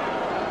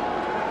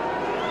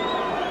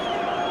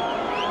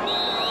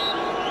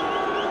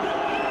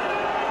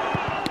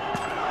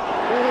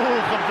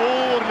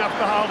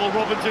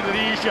 Robinson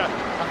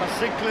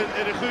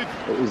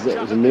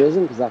It was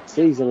amazing because that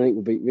season I think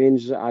we beat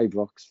Rangers at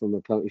Ibrox from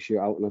a penalty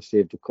shootout and I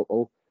saved a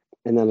couple,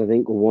 and then I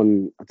think we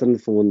won. I don't know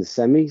if we won the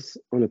semis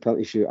on a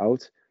penalty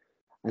shootout,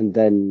 and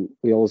then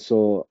we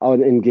also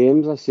in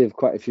games I saved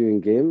quite a few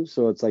in games.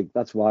 So it's like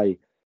that's why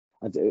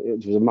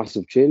it was a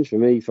massive change for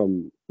me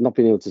from not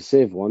being able to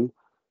save one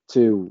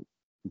to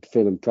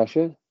feeling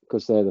pressure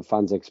because the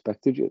fans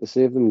expected you to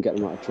save them and get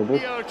them out of trouble.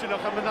 Lee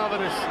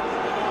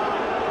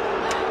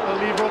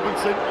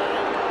Robinson.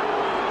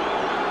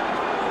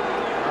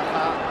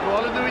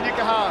 Roland doing you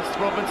cast.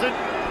 Robinson.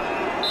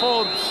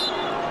 Forbes.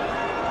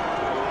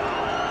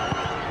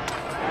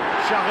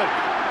 Shahid.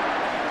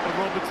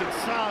 Robinson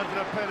sad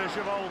the finish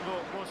of all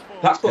was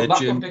Forbes. That's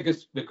my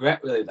biggest regret,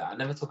 really. That I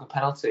never took a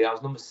penalty. I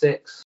was number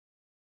 6.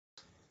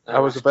 I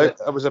was about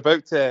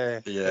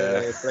to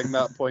bring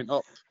that point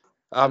up.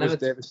 I was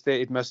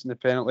devastated missing the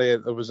penalty.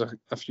 There was a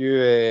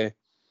few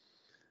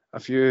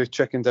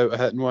chickened out of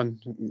hitting one.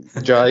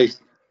 Jai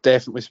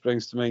definitely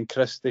springs to mind.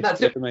 Christie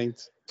springs to mind.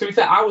 To be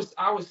fair, I was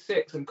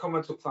 6 and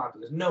Conrad took 5,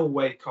 but there's no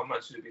way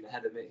Conrad should have been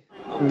ahead of me.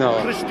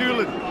 No. Chris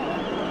Doolan,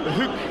 the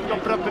hook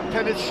got up in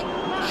tennis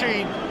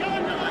Shane.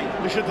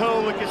 We should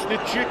hold like it's the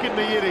chicken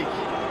the yeri.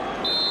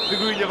 The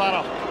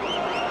Gunyavara.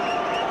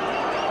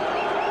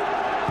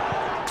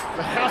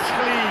 The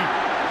Haskelley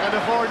and the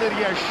Horner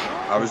Yesh.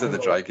 I was at the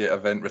Drygate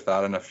event with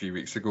Aaron a few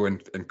weeks ago,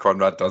 and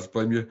Conrad does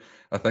blame you.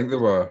 I think there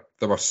were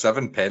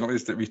 7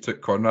 penalties that we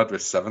took. Conrad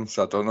with 7,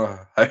 so I don't know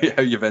how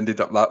you've ended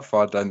up that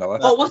far down the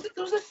list. Oh,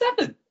 there was a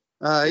 7?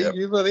 Yep.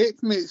 You were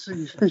 8, mate. So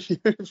you're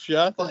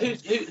sure. Well,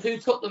 who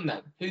took them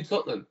then? Who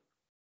took them?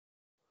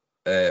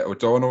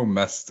 O'Donnell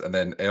missed, and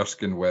then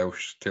Erskine,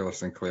 Welsh, Taylor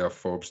Sinclair,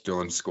 Forbes,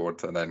 Doolan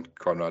scored, and then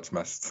Conrad's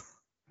missed.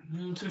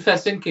 To be fair,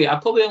 Sinky,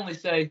 I'd probably only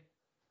say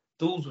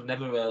Dools was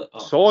never really...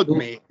 Sword,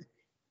 mate.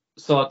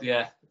 Sword,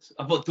 yeah.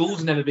 But Dools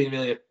has never been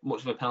really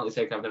much of a penalty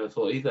taker, I've never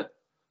thought either.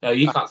 No,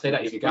 you can't say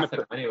that if you're gaffing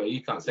him anyway.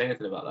 You can't say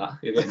anything about that.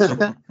 You're getting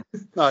trouble.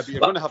 No, but you're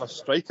going to have a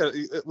striker.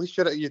 At least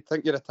you'd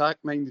think you're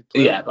attack-minded.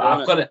 Yeah, but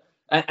I've got to...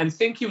 And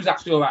Sinky was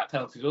actually all right at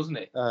penalties, wasn't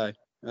he? Aye.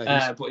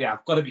 But yeah,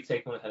 I've got to be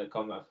taking one ahead of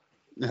Conrad.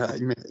 Yeah,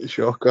 mate,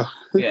 shocker.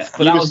 Yeah,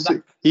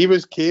 but he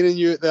was caning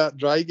you at that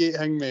Drygate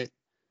thing, mate.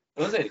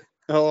 Was he?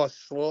 Oh,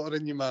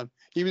 slaughtering you, man.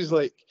 He was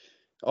like,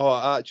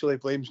 I actually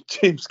blame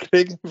James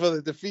Craigen for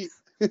the defeat.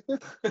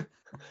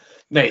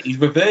 Mate, he's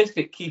reversed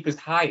it, keeper's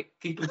height.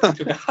 Keeper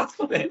took a hat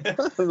on it.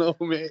 I know,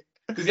 mate.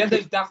 Because he had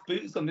those daft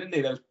boots on, didn't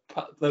he?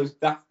 Those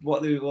daft,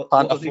 what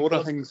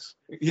Pantafora things.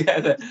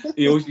 Yeah,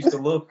 he always used to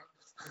love.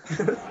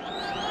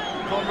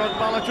 Conrad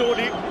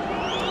Malachoni.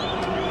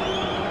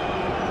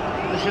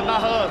 The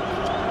Shinahar.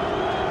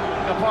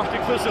 The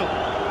Partick Thistle.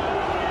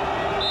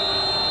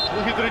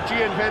 Look at the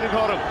Regine, heading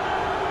for him.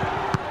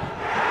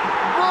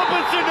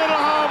 Robinson in a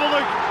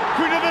Haveling.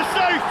 Queen of the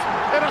South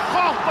in a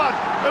Hoffman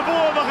of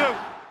Omaha.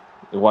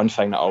 The one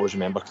thing that I always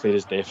remember clear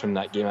as day from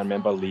that game, I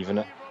remember leaving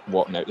it,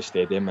 walking out the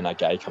stadium, and a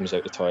guy comes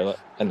out the toilet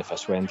in the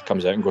Thistle end,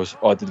 comes out and goes,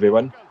 "Oh, did we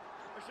win?"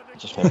 I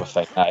just remember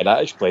thinking,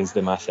 that explains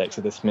the mass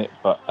exodus, mate.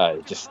 But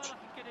just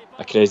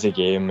a crazy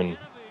game and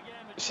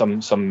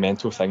some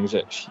mental things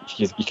that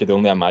you could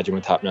only imagine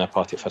would happen in a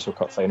Partick Thistle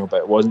Cup final. But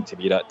it wasn't to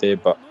be that day.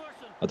 But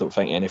I don't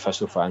think any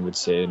Thistle fan would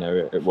say now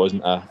it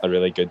wasn't a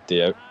really good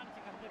day out.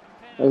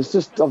 It was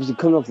just obviously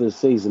coming off the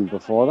season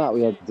before that.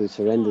 We had this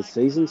horrendous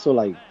season, so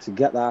like to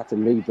get that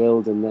and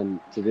rebuild and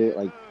then to do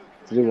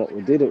what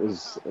we did, it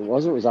was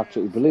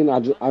absolutely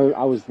brilliant.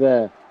 I was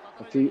there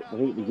I think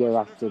the year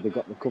after they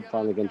got the cup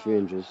final against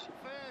Rangers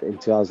in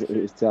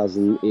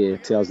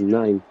 2008,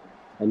 2009,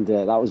 and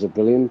that was a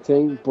brilliant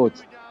thing.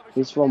 But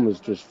this one was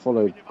just full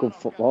of good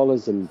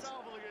footballers and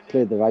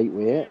played the right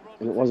way,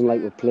 and it wasn't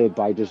like we played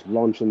by just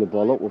launching the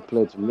ball up. We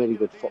played some really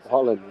good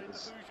football, and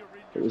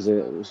it was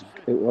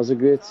a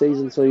great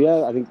season. So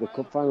yeah, I think the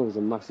cup final was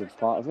a massive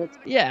part of it.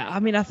 Yeah, I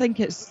mean, I think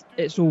it's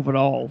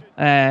overall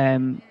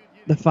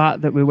the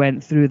fact that we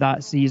went through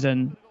that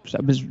season,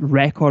 it was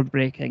record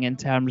breaking in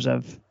terms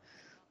of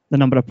the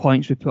number of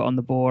points we put on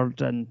the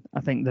board, and I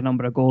think the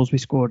number of goals we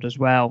scored as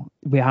well.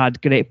 We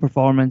had great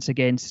performance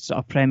against sort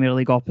of Premier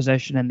League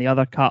opposition in the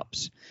other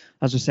cups.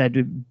 As I said,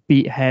 we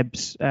beat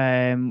Hibs.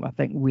 I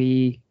think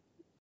we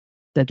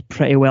did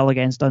pretty well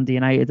against Dundee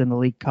United in the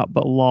League Cup,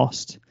 but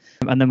lost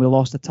And then we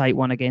lost a tight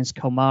one against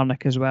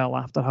Kilmarnock as well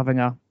after having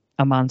a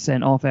man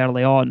sent off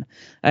early on.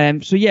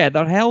 So yeah,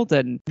 they're held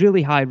in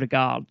really high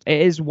regard.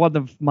 It is one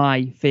of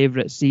my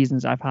favourite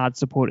seasons I've had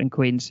supporting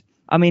Queens.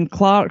 I mean,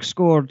 Clark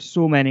scored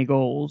so many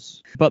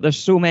goals, but there's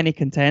so many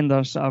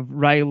contenders of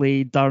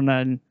Riley,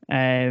 Durnan,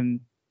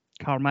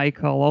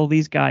 Carmichael, all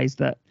these guys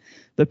that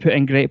put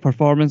in great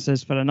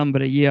performances for a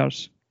number of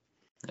years.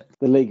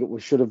 The league, we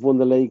should have won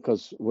the league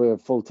because we're a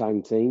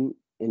full-time team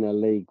in a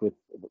league with,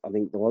 I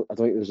don't think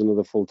there's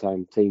another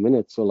full-time team in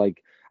it. So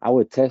like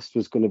our test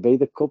was going to be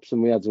the cups,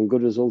 and we had some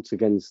good results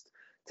against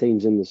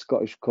teams in the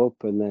Scottish Cup,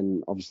 and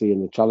then obviously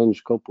in the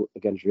Challenge Cup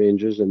against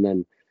Rangers, and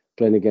then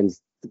playing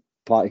against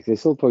Partick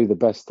Thistle, probably the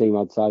best team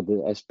outside the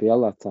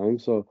SPL that time.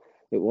 So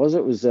it was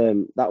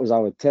that was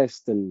our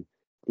test, and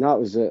that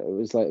was it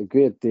was like a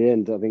great day,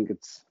 and I think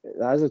it's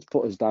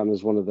put us down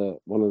as one of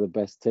the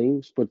best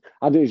teams. But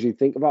I don't usually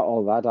think about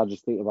all that. I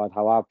just think about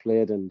how I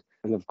played, and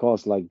of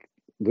course like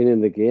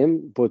winning the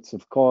game. But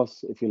of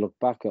course, if you look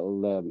back, it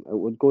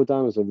would go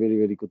down as a really,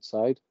 really good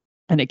side.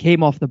 And it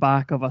came off the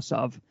back of a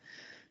sort of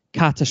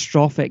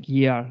catastrophic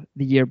year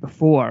the year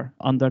before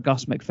under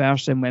Gus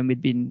McPherson, when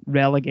we'd been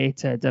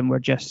relegated and were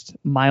just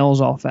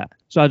miles off it.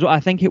 So I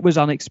think it was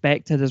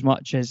unexpected as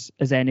much as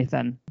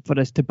anything for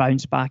us to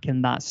bounce back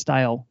in that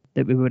style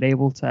that we were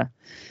able to.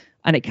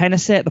 And it kind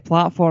of set the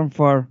platform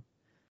for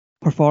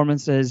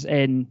performances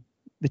in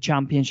the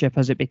Championship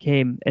as it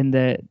became in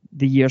the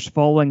years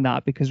following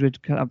that, because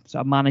we'd kind of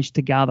sort of managed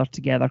to gather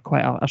together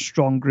quite a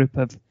strong group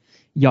of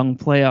young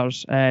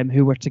players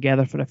who were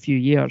together for a few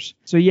years.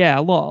 So yeah,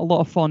 a lot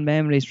of fond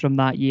memories from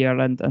that year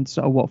and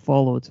sort of what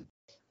followed.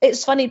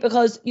 It's funny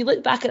because you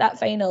look back at that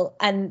final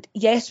and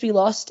yes, we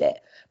lost it,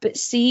 but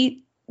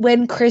see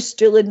when Chris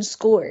Doolan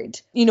scored,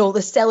 you know,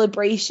 the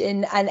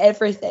celebration and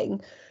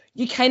everything,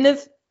 you kind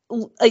of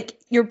like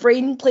your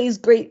brain plays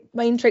great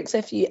mind tricks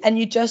with you, and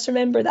you just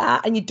remember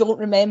that, and you don't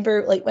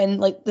remember like when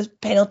like the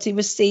penalty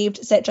was saved,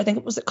 etc. I think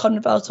it was at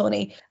Conval,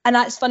 Tony. And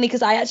that's funny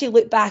because I actually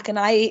look back and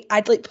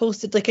I'd like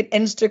posted like an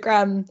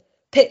Instagram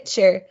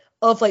picture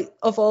of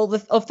all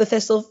the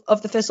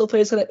Thistle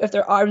players with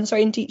their arms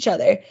around each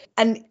other.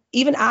 And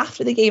even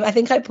after the game, I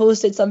think I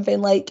posted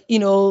something like, you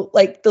know,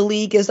 like the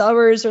league is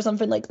ours or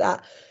something like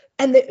that.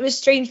 And it was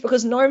strange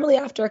because normally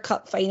after a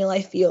cup final,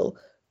 I feel,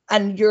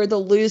 and you're the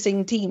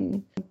losing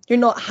team, you're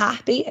not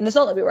happy. And it's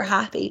not that we were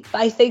happy,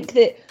 but I think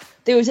that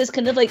there was this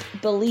kind of like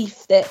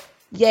belief that,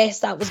 yes,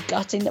 that was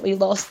gutting that we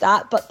lost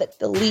that, but that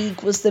the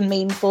league was the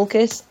main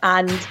focus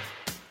and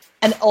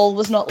all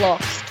was not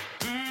lost.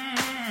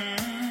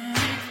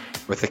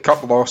 With the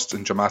cup lost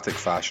in dramatic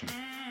fashion,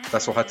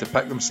 Thistle had to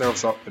pick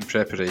themselves up in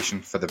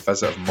preparation for the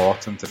visit of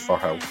Morton to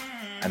Firhill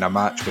in a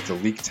match with the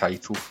league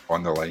title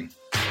on the line.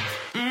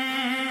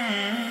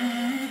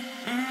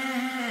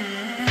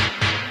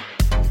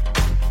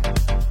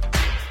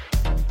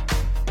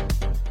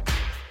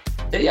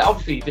 Yeah,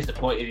 obviously you're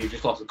disappointed. You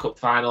just lost the cup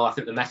final. I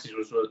think the message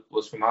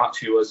was from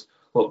Archie was,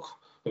 look,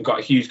 we've got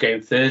a huge game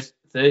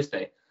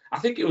Thursday. I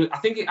think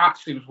it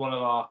actually was one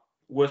of our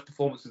worst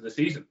performances of the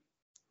season.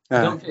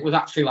 I don't think it was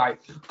actually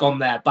like gone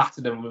there,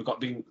 battered them, and we've got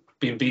been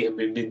beaten,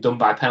 been done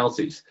by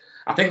penalties.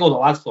 I think all the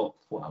lads thought,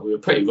 well, we were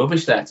pretty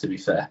rubbish there, to be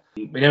fair.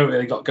 We never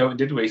really got going,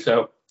 did we?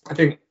 So I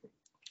think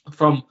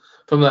from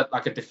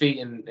a defeat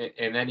in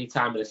any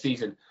time of the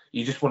season,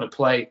 you just want to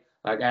play.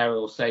 Like Ariel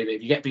will say, that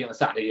if you get beat on a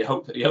Saturday, you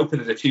hope that you open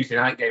as a Tuesday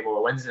night game or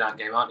a Wednesday night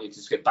game, aren't you? To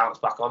just get bounced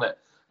back on it.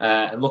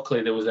 And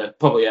luckily there was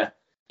probably a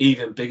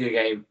even bigger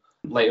game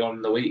later on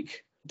in the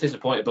week.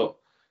 Disappointed, but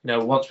you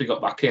know, once we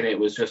got back in, it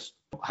was just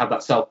had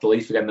that self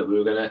belief again that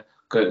we were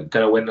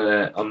gonna win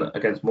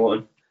against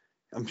Morton.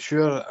 I'm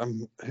sure.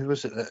 Who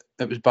was it?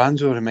 It was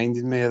Banjo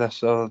reminded me of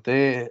this the other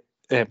day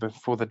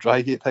before the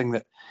Drygate thing,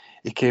 that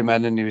he came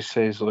in and he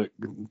says, "Look,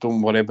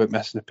 don't worry about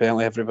missing the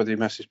penalty. Everybody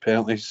misses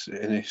penalties."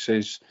 And he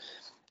says,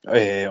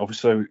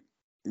 obviously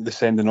the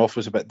sending off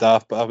was a bit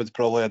daft, but I would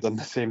probably have done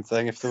the same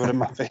thing if they were in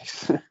my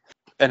face.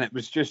 And it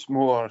was just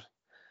more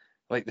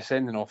like the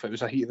sending off. It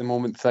was a heat of the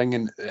moment thing,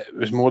 and it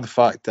was more the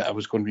fact that I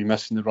was going to be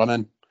missing the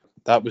run-in.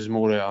 That was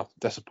more a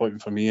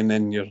disappointment for me. And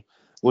then you're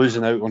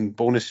losing out on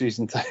bonuses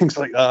and things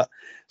like that.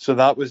 So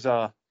that was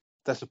a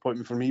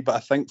disappointment for me. But I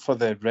think for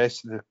the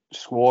rest of the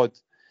squad,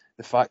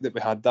 the fact that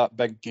we had that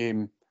big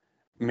game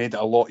made it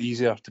a lot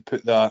easier to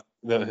put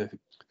the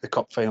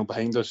cup final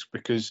behind us,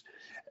 because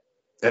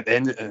at the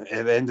end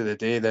of the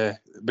day, the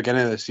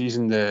beginning of the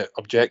season, the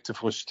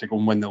objective was to go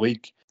and win the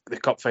league. The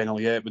cup final,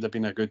 yeah, it would have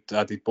been a good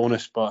added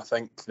bonus, but I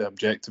think the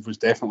objective was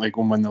definitely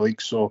go and win the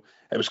league. So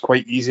it was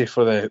quite easy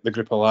for the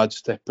group of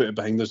lads to put it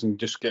behind us and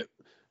just get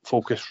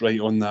focused right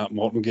on that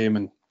Morton game.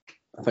 And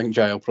I think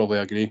Jai will probably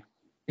agree.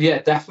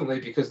 Yeah, definitely,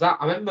 because I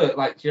remember,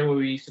 like, you know,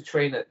 we used to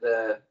train at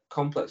the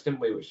complex,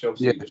 didn't we? Which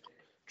obviously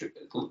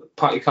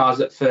party cars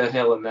at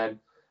Firhill and then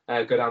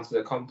go down to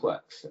the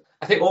complex.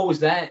 I think always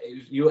there,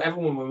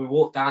 everyone, when we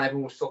walked down,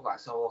 everyone was talking like,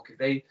 so look, if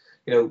they,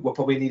 you know, we're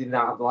probably needing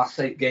that at the last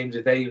 8 games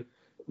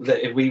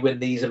if we win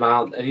these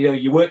amount, and you know,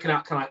 you're working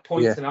out kind of like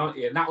points, and aren't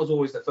you? And that was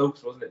always the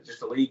focus, wasn't it?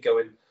 Just the league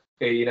going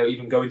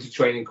even going to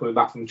training, coming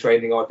back from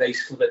training, or they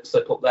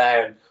slip up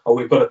there, or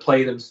we've got to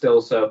play them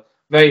still. So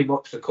very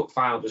much the cup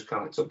final just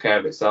kind of took care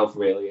of itself,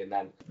 really. And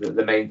then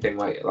the main thing,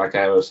 like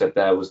Aero said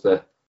there, was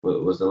the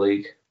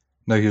league.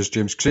 Now here's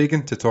James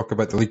Craigen to talk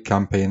about the league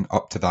campaign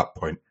up to that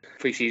point.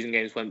 Pre-season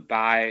games went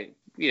by.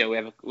 We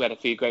had a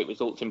few great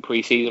results in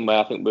pre-season where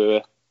I think we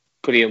were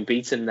pretty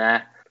unbeaten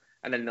there.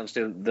 And then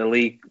obviously the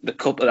league, the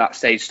cup at that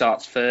stage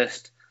starts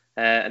first,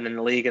 and then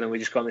the league, and then we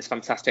just got on this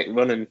fantastic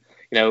run.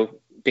 And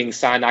being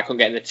signed, I couldn't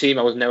get in the team.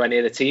 I was nowhere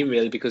near the team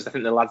really, because I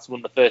think the lads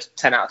won the first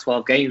 10 out of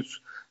 12 games,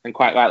 and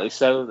quite rightly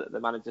so. That the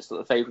manager took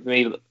the faith with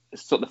me,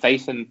 took the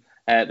faith in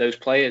those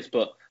players.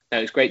 But it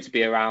was great to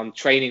be around.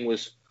 Training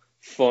was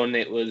fun.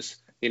 It was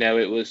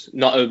it was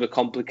not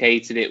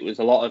overcomplicated. It was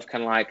a lot of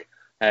kind of like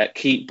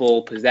keep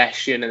ball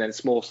possession, and then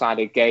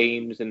small-sided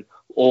games, and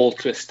all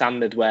to a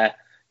standard where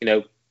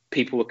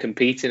people were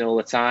competing all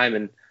the time.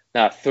 And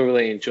I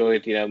thoroughly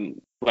enjoyed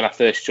when I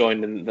first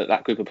joined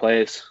that group of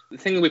players. The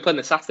thing that we played on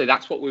the Saturday,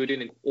 that's what we were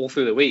doing all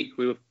through the week.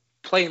 We were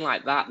playing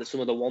like that. Some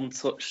of the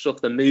one-touch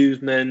stuff, the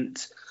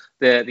movement,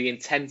 the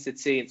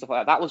intensity and stuff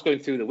like that was going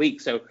through the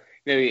week. So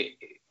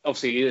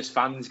obviously you as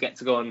fans get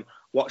to go and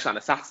watch that on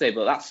a Saturday,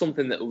 but that's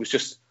something that was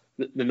just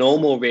the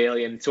normal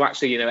really, and to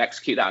actually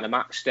execute that on a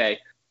match day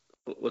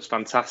was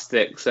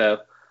fantastic. So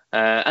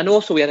and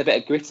also we had a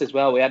bit of grit as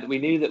well. We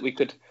knew that we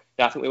could.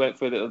 I think we went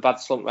through a bit of a bad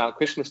slump around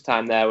Christmas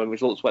time there when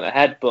results went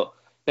ahead, but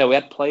we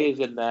had players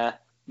in there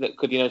that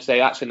could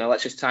say actually no,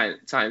 let's just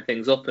tighten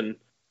things up and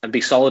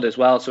be solid as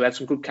well. So we had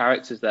some good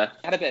characters there.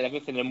 We had a bit of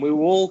everything, and we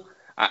were all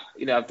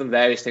I've done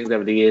various things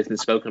over the years and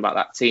spoken about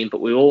that team,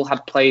 but we all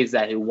had players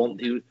there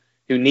who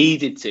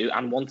needed to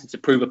and wanted to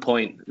prove a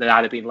point. They'd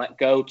either been let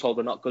go, told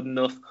they're not good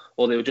enough,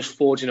 or they were just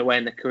forging away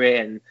in their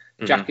career.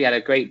 And Jackie had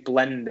a great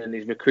blend, and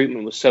his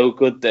recruitment was so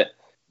good that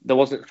there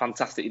wasn't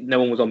fantastic. No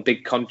one was on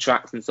big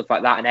contracts and stuff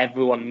like that, and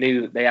everyone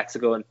knew that they had to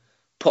go and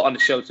put on a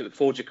show to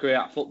forge a career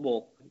at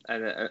football,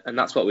 and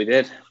that's what we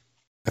did.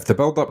 If the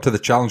build-up to the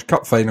Challenge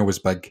Cup final was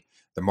big,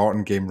 the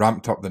Morton game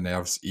ramped up the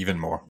nerves even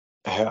more.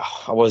 I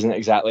wasn't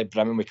exactly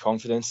brimming with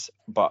confidence,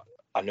 but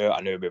I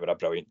knew we were a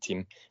brilliant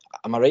team.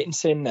 Am I right in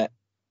saying that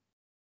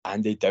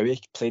Andy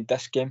Dowie played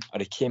this game, or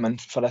he came in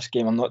for this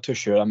game? I'm not too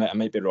sure. I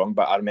might be wrong,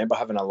 but I remember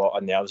having a lot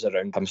of nerves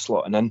around him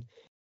slotting in.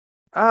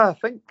 I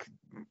think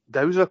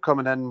Dowser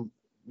coming in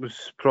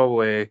was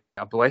probably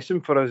a blessing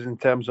for us in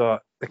terms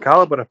of the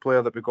calibre of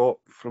player that we got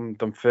from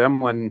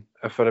Dunfermline,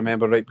 if I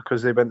remember right,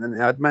 because they went into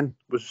admin,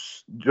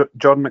 was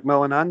John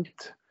McMillan and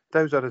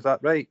Dowser, is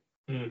that right?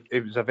 He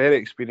was a very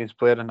experienced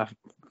player, and I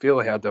feel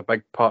he had a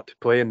big part to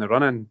play in the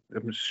running.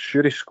 I'm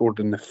sure he scored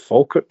in the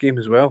Falkirk game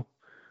as well.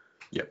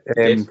 Yeah,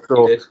 he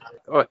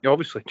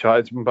obviously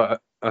chatted to him,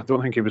 but I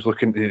don't think he was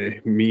looking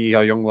to me,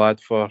 a young lad,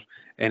 for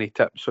any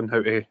tips on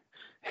how to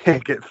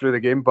get through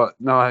the game. But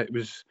no, it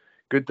was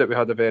good that we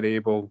had a very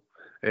able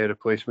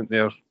replacement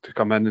there to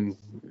come in,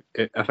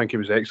 and I think he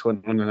was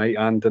excellent on the night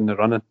and in the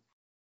running.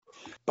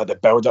 But the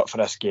build-up for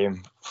this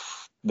game,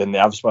 the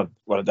nerves were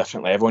a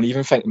different level. And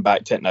even thinking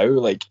back to it now,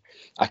 like,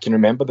 I can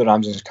remember the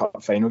Ramsdens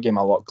Cup final game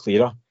a lot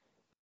clearer.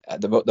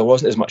 There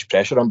wasn't as much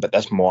pressure on, but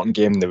this Morton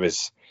game, there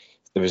was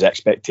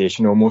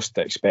expectation almost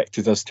that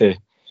expected us to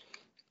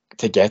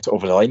get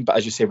over the line. But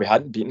as you say, we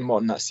hadn't beaten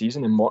Morton that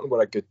season, and Morton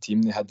were a good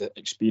team. They had the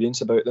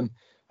experience about them.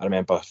 I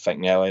remember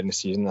thinking earlier in the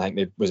season, I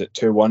think was it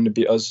 2-1 to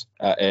beat us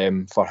at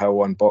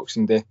Firhill on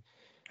Boxing Day.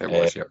 It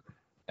was, yeah.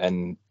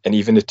 And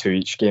even the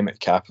 2-each game at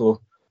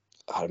Capello.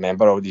 I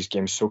remember all these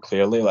games so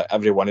clearly. Like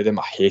every one of them,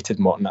 I hated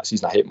Morton that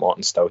season. I hate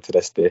Morton still to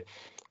this day.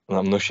 And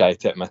I'm not shy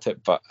to admit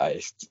it, but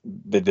they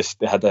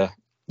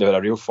were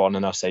a real thorn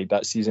in our side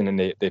that season, and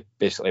they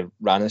basically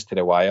ran us to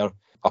the wire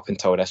up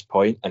until this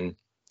point, and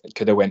it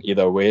could have went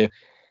either way.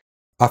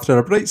 After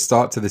a bright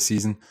start to the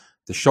season,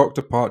 the shock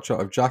departure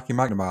of Jackie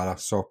McNamara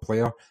saw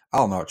player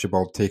Alan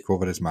Archibald take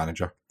over as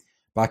manager.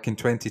 Back in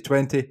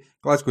 2020,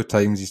 Glasgow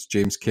Times'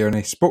 James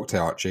Cairney spoke to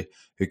Archie,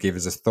 who gave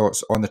us his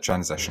thoughts on the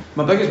transition.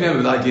 My biggest memory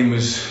of that game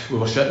was we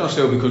were shitting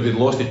ourselves because we'd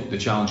lost the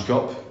Challenge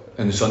Cup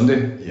on the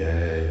Sunday.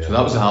 Yeah. So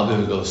that was the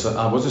hardest.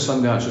 Was the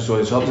Sunday actually? So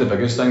that was the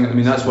biggest thing. I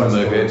mean, that's one of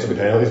my regrets. The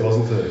penalties,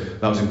 wasn't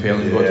it? That was in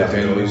penalties. Yeah,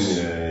 penalties.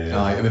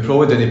 Aye, and we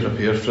probably didn't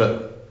prepare for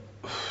it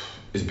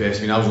as best.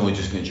 I mean, I was only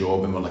just in the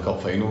job and we're in the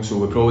cup final, so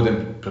we probably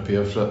didn't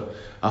prepare for it.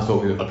 I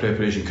thought our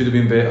preparation could have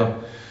been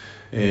better.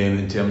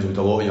 In terms of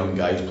a lot of young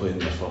guys playing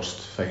their first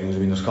finals. I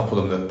mean, there's a couple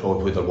of them that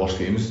probably played their worst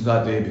games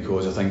that day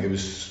because I think it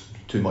was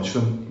too much for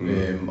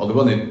them.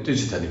 Or they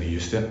just had to be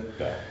used to it.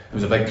 Yeah. It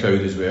was a big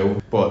crowd as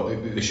well,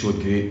 but they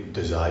showed great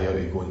desire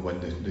to go and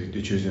win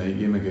the Tuesday night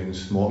game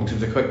against Morton. It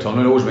was a quick turn.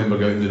 I always remember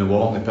going to the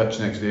water on the pitch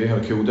next day,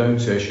 had a cool down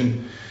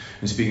session,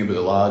 and speaking about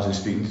the lads and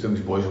speaking to them.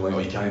 The boys were like, "Oh,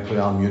 you can't play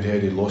Alan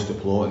Muirhead, he lost the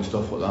plot and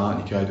stuff like that,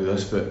 and you can't do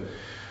this." But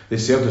they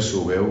served us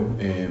so well.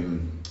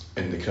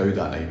 And the crowd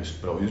that night was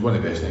brilliant. It was one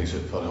of the best nights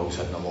that Firhill's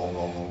had in a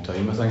long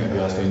time. I think if you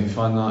asked any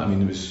fan that, I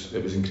mean, it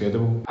was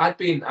incredible.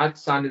 I'd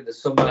signed in the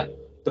summer.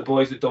 The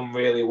boys had done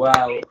really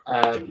well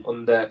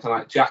under kind of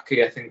like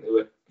Jackie. I think they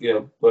were,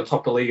 were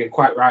top of the league, and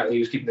quite rightly he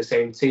was keeping the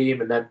same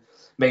team. And then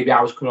maybe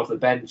I was coming off the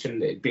bench,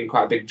 and it'd been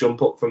quite a big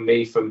jump up from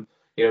me from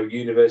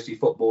university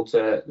football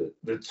to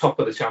the top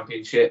of the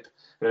Championship,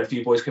 and a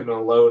few boys coming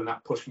on loan, and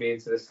that pushed me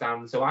into the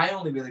stand. So I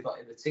only really got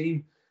in the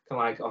team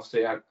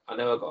obviously I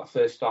know I got a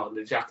first start on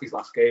the Jackies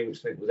last game, which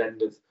I think was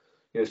end of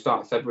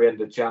start of February,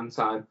 end of Jan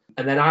time,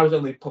 and then I was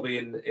only probably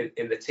in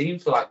the team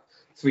for like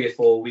 3 or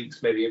 4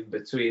 weeks, maybe in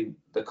between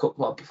the cup,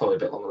 well, probably a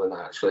bit longer than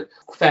that actually,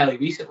 fairly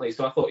recently.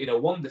 So I thought,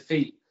 one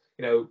defeat,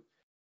 the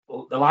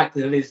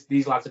likelihood is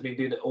these lads have been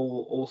doing it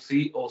all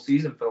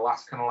season for the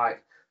last kind of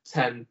like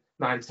 10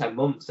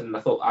 months, and I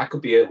thought I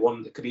could be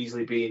one that could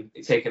easily be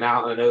taken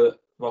out. And I know that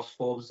Ross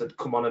Forbes had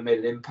come on and made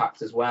an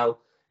impact as well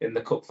in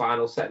the cup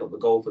final, setting up the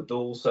goal for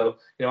Dull. So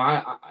it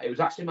was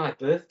actually my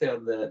birthday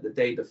on the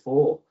day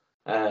before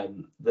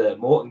the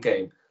Morton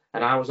game,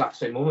 and I was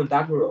actually, mum and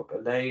dad were up,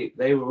 and they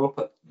were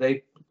up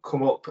they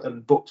come up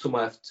and booked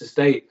somewhere to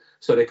stay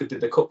so they could do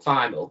the cup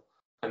final,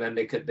 and then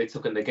they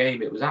took in the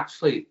game. It was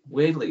actually,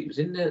 weirdly, it was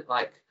in the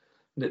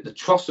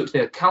Trossachs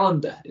near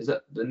Callender. Is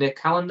that the near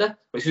Callender?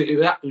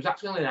 It was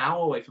actually only an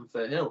hour away from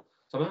Firhill.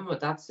 So I remember my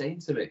dad saying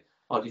to me,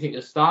 "Oh, do you think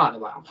you'll start?" And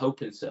I'm like, "I'm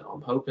hoping so.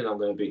 I'm hoping I'm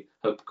going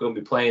to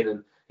be playing."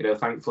 And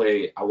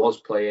thankfully I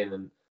was playing,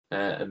 and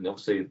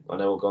obviously I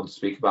know we're going to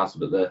speak about it,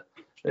 but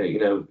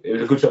it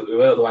was a good shot that we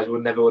were. Otherwise we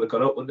never would have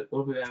got up,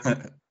 would we?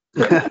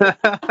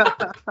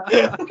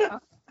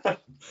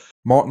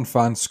 Morton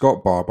fan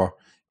Scott Barbour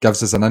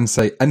gives us an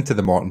insight into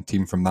the Morton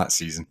team from that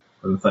season.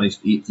 When we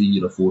finished 8th the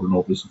year before, and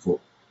obviously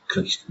thought,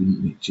 Christ, we need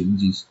to make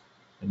changes.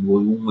 And we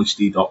only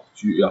stayed up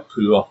due to a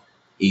poor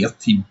air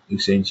team,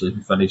 essentially,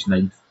 who finished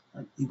 9th.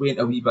 And he went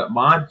a wee bit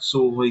mad,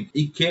 so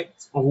he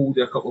kept a hold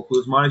of a couple of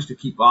players, managed to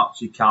keep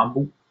Archie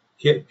Campbell,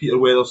 kept Peter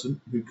Weatherson,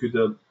 who could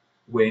have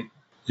went,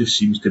 just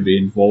seems to be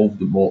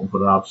involved in Morton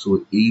for an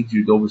absolute age.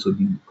 He'd obviously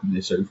been in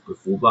the South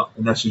before that.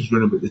 And this is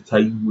round about the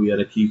time where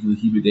occasionally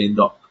he would end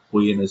up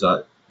playing as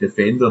a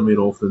defender more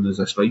often as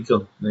a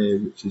striker,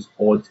 which is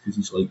odd because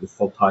he's like the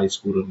third highest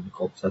scorer in the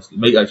club's history.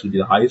 He might actually be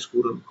the highest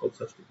scorer in the club's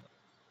history.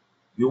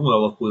 The only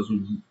other players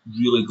we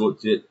really got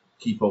to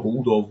keep a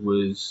hold of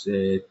was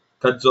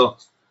Tidser,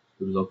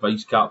 who was our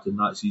vice captain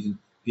that season.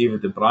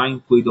 David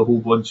O'Brien played a whole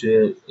bunch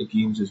of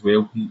games as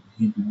well.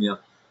 He'd been there.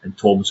 And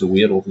Thomas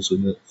Aware, obviously,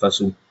 in the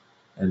Thistle,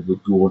 and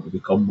would go on to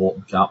become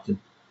Morton captain.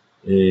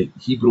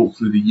 He broke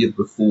through the year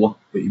before,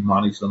 but he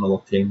managed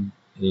another 10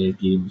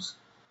 games.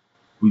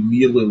 We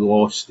nearly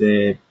lost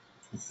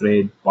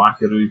Fred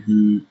Baccarou,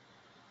 who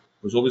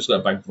was obviously a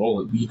big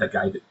draw. We had a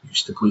guy that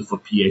used to play for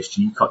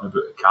PSG, cutting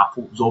about at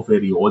Capel. It was all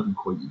very odd and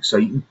quite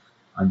exciting.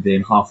 And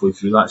then halfway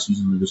through that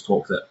season, there was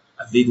talk that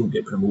if they don't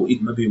get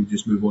promoted, maybe we'll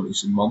just move on to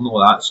St Mirren,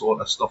 all that sort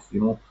of stuff,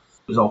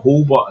 There's a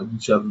whole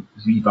bunch of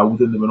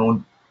rebuilding that went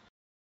on.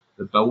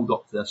 The build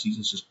up to this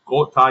season. So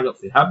Scott Taggart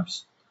for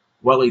Hibs,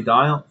 Willie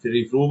Dyer for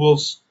Raith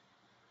Rovers,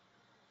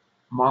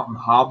 Martin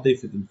Hardy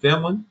for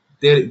Dunfermline,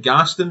 Derek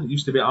Gaston,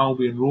 used to be at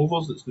Albion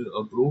Rovers, that's now at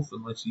Arbroath,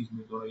 unless he's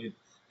moved on again.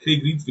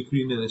 Craig Reid for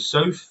Queen of the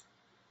South,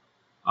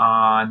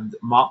 and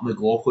Mark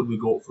McLaughlin we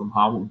got from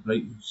Hamilton.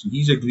 Right, so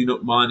he's a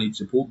Greenock man, he'd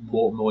supported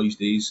Morton all his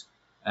days,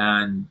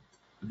 and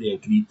they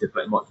agreed to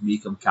pretty much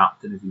make him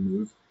captain if he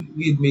moved.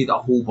 We had made a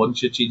whole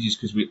bunch of changes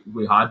because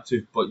we had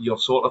to, but you're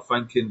sort of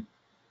thinking,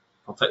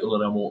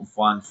 particularly a Morton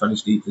fan,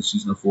 finished 8th this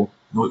season before,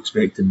 not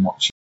expecting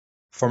much.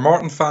 For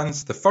Morton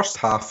fans, the first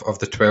half of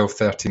the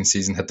 12-13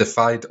 season had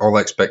defied all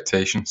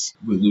expectations.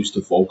 We lose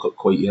to Falkirk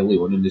quite early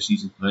on in the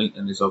season, right?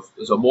 And as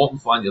a Morton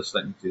fan, you're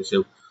thinking to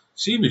yourself,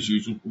 same as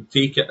usual, we'll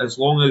take it as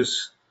long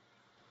as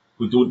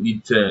we don't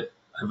need to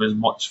have as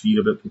much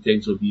fear about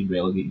potentially being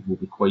relegated. We'll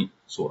be quite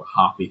sort of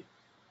happy.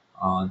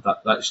 And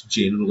that's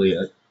generally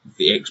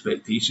the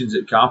expectations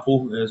at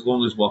Capel. As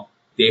long as we're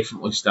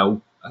definitely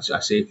still a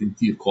second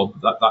tier club,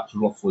 that's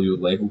roughly our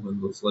level,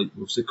 and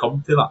we've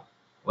succumbed to that.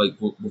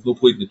 We've not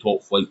played in the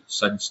top flight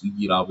since the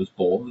year I was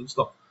born and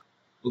stuff.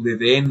 They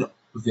then,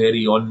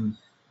 very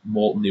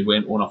Morton, they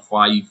went on a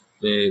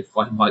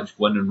five-match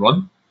winning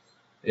run,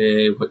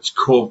 which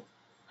caught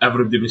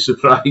everybody by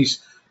surprise.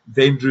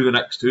 Then drew the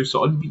next two,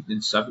 so unbeaten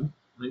in 7.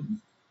 Right?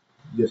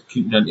 You're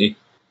keeping into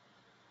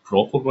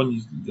proper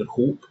run, your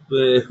hope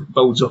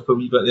builds up a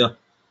wee bit there.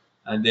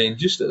 And then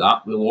just at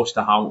that, we lost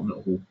to Hamilton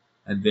at home.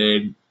 And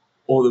then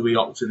all the way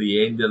up to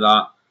the end of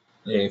that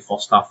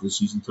first half of the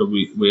season till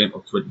we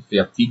entered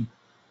 2013,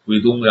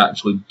 we'd only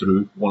actually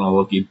drew one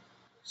other game.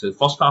 So the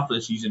first half of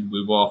the season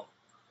we were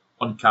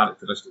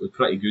uncharacteristically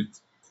pretty good,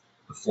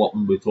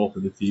 flirting with top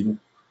of the table.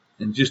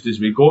 And just as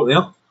we got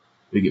there,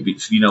 we get beat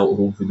 3-0 at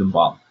home for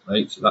Dunbar,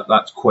 right? So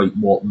that's quite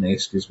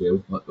Morton-esque as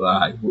well.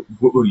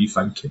 What were you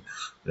thinking,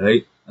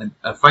 right? And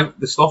I think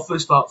the stuff that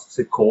starts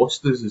to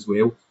cost us as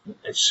well,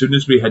 as soon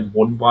as we had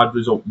one bad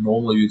result,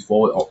 normally we'd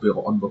follow it up with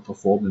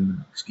underperforming the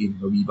next game.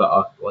 A wee bit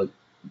of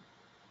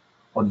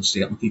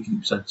uncertainty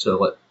creeps in.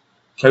 So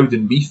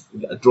Cowden Beef,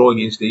 we got a draw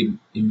against them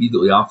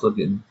immediately after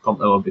getting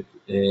pumped out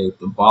of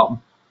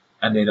Dumbarton,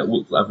 and then it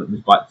looked like everything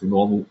was back to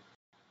normal.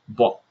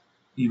 But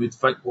you would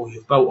think, well,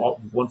 you've built up,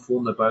 you've won 4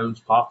 in the bounds,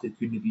 Party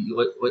couldn't beat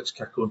you, let's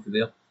kick on from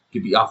there.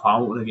 Could beat half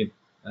Hamilton again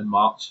in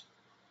March.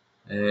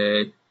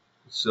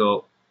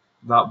 So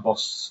that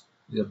bursts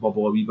your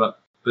bubble a wee bit.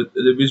 But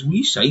there was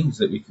wee signs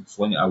that we could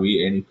fling it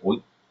away at any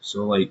point.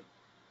 So like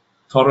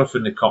Turriff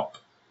in the Cup,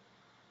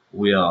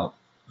 where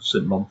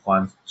St Mirren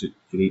fans took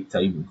great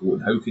time and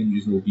going, how can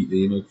you not beat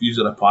them? If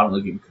you are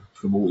apparently getting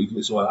promoted,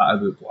 what's all that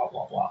about? Blah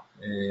blah blah.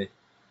 It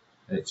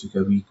took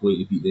a wee play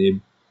to beat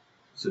them.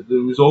 So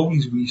there was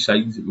always wee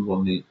signs that we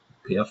weren't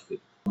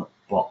perfect,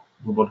 but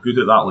we were good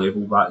at that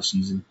level that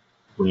season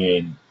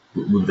when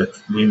we were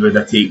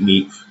taking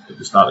 8th at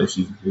the start of the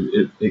season.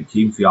 It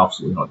came for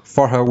absolutely nothing.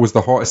 Firhill was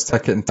the hottest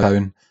ticket in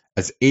town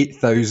as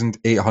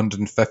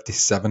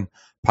 8,857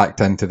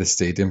 packed into the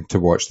stadium to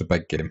watch the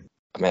big game.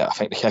 I mean, I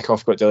think the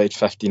kick-off got delayed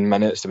 15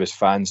 minutes. There was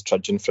fans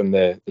trudging from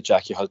the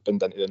Jackie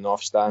Husband into the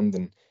North Stand,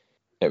 and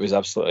it was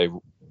absolutely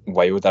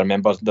wild. I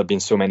remember there being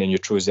so many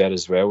neutrals there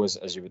as well,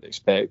 as you would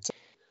expect.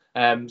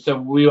 So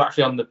we were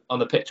actually on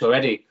the pitch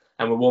already,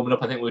 and we're warming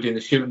up. I think we were doing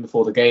the shooting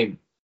before the game,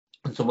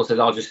 and someone said,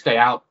 "I'll just stay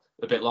out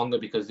a bit longer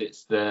because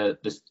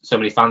there's so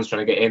many fans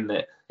trying to get in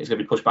that it's going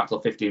to be pushed back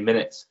till 15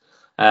 minutes."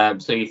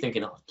 So you're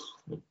thinking,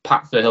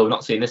 packed Firhill, we've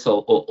not seen this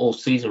all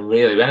season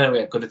really. We know we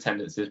had good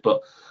attendances,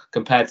 but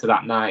compared to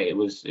that night, it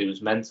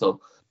was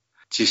mental.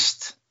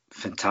 Just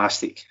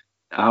fantastic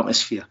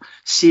atmosphere.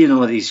 Seeing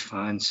all these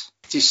fans,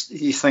 just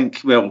you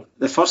think, well,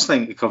 the first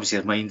thing that comes to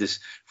your mind is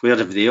where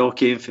have they all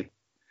came from?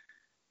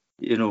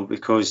 You know,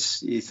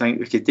 because you think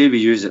we could maybe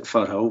use it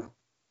for Firhill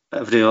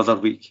every other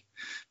week,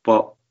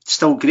 but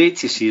still great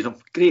to see them.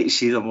 Great to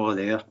see them all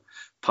there,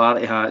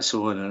 party hats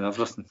on and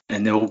everything,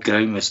 and the old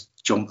ground was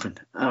jumping,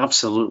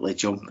 absolutely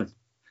jumping,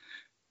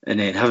 and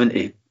then having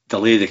to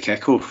delay the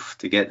kick-off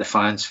to get the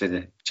fans for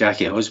the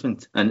Jackie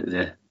Husband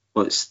into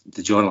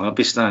the John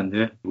Labby stand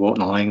now,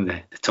 walking along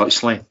the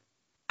touchline.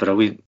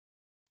 Brilliant.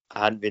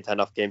 I hadn't been to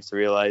enough games to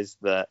realise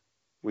that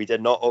we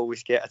did not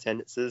always get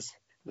attendances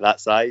that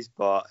size,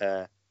 but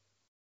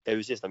it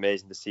was just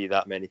amazing to see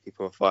that many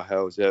people in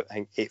Firhill. It was, I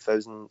think,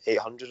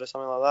 8,800 or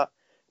something like that.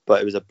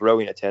 But it was a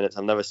brilliant attendance.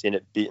 I've never seen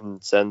it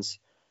beaten since.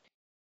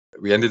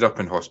 We ended up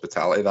in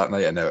hospitality that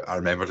night, and I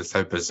remember just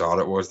how bizarre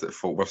it was that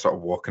folk were sort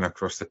of walking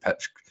across the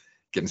pitch,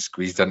 getting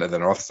squeezed into the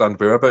North Stand.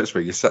 Whereabouts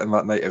were you sitting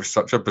that night? It was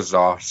such a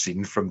bizarre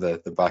scene from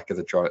the back of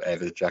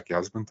the Jackie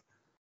Husband.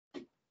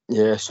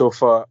 Yeah, so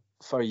for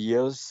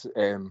years,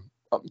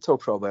 up until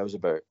probably I was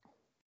about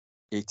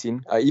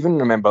 18, I even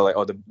remember like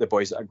all the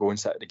boys that I go and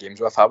sit at the games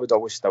with, I would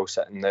always still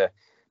sit in the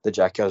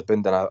Jackie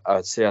Husband, and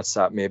I'd say I'd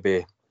sat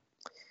maybe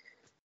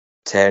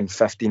 10,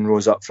 15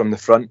 rows up from the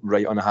front,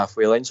 right on the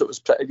halfway line, so it was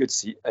a pretty good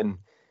seat, and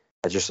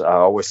I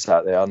always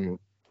sat there, and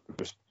it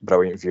was a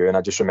brilliant view, and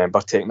I just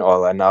remember taking it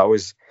all in. I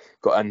always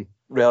got in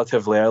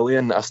relatively early,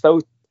 and I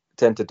still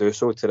tend to do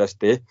so to this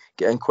day,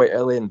 get in quite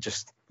early and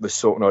just was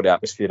soaking all the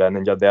atmosphere in,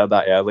 and you're there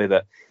that early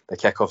that the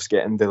kick-off's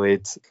getting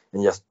delayed,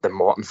 and the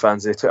Morton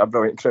fans, they took a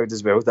brilliant crowd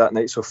as well that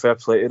night, so fair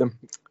play to them.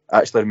 I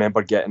actually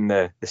remember getting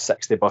the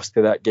 60 bus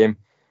to that game, and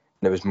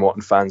there was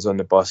Morton fans on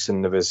the bus,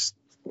 and there was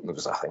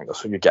I think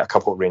you get a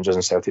couple of Rangers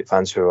and Celtic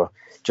fans who are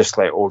just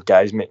like old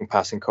guys making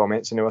passing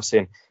comments, and they were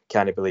saying,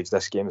 "Can't believe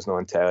this game is not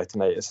on telly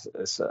tonight.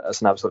 It's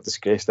an absolute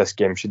disgrace. This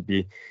game should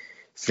be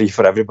free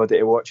for everybody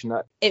to watch." And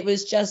that it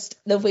was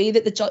just the way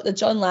that the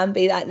John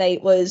Lambie that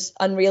night was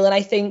unreal, and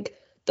I think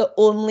the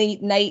only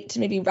night to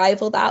maybe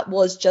rival that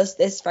was just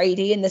this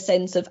Friday in the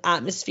sense of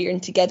atmosphere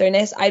and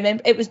togetherness. I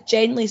remember it was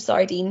genuinely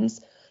sardines.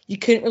 You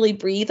couldn't really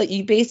breathe. Like,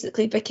 you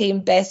basically became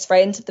best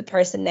friends with the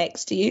person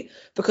next to you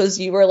because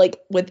you were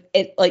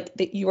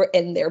you were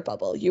in their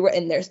bubble, you were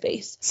in their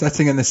space.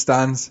 Sitting in the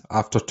stands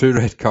after 2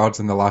 red cards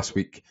in the last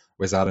week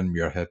was Aaron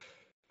Muirhead.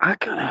 I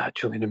can't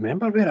actually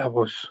remember where I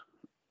was.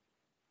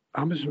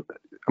 I'm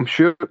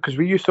sure because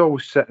we used to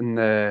always sit in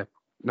the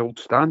old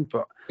stand,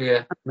 but yeah,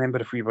 I can't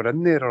remember if we were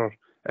in there or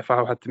if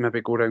I had to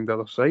maybe go around the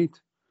other side.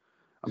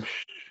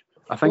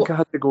 I think I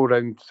had to go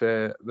around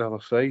the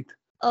other side.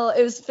 Oh,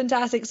 it was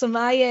fantastic. So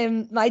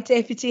my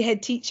deputy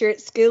head teacher at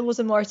school was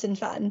a Morton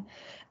fan.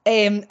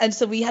 And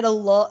so we had a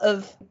lot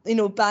of,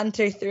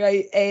 banter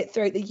throughout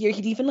the year.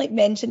 He'd even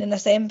mention in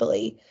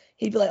assembly,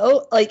 he'd be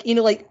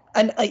like,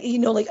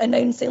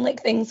 announcing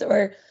things that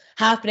were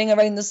happening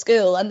around the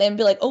school, and then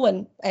be like,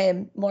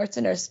 and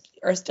Morton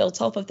are still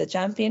top of the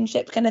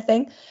championship kind of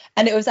thing.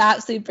 And it was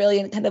absolutely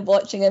brilliant kind of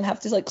watching him have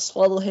to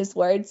swallow his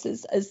words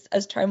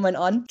as time went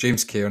on.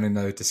 James Cairney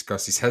now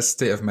discusses his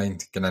state of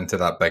mind going into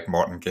that big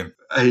Morton game.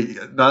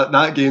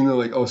 That game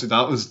though, obviously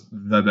that was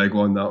the big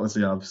one, that was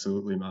the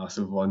absolutely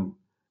massive one,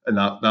 and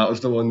that was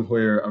the one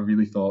where I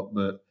really thought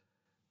that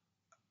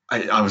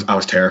I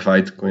was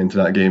terrified going into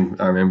that game.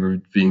 I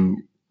remember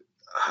being,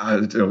 I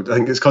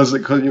think it's because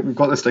we've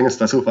got this thing as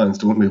Thistle fans,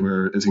 don't we,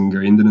 where it's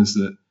ingrained in us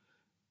that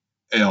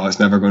it's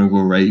never going to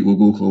go right, we'll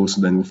go close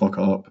and then we'll fuck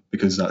it up,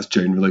 because that's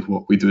generally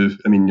what we do.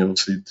 I mean,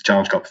 obviously the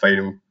Challenge Cup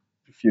final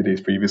a few days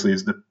previously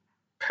is the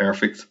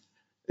perfect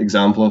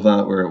example of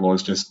that, where it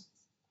was just,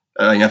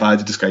 I think if I had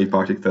to describe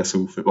Partick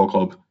Thistle Football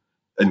Club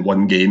in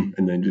one game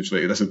and then just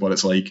this is what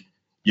it's like,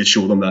 you'd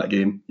show them that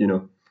game,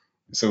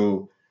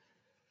 So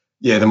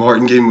yeah, the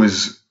Morton game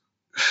was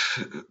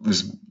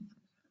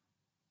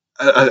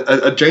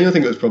I genuinely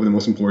think it was probably the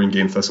most important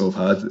game Thistle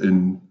have had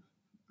in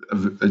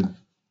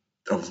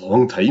a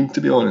long time,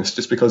 to be honest,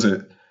 just because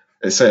it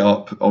set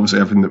up obviously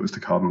everything that was to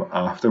come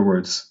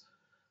afterwards,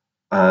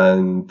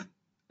 and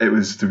it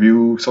was a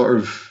real sort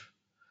of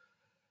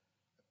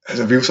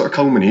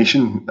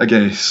culmination, I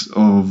guess,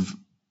 of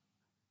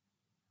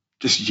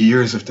just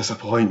years of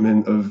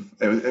disappointment.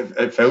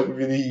 It felt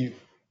really,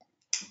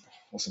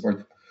 what's the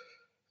word?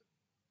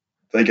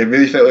 Like, it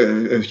really felt like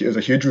it was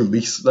a huge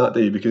release that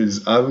day,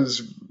 because I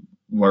was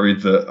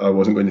worried that I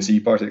wasn't going to see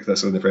Partick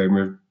Thistle in the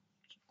Premier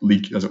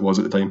League as it was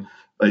at the time.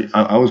 Like,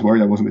 I was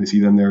worried I wasn't going to see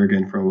them there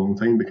again for a long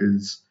time,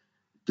 because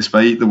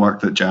despite the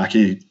work that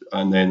Jackie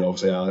and then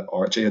obviously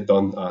Archie had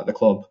done at the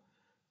club,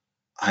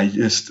 I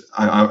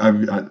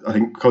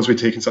think because we'd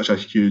taken such a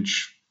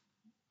huge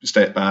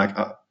step back,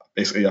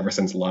 basically ever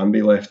since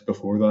Lambie left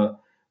before that,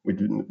 we'd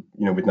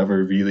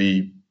never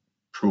really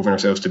proven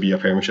ourselves to be a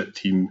Premiership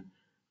team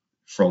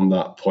from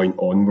that point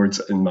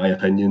onwards, in my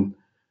opinion.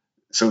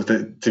 So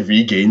to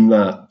regain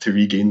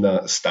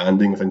that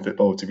standing within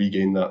football, to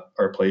regain that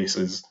our place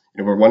is,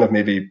 we're one of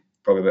maybe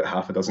probably about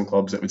half a dozen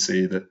clubs that would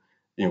say that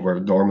we're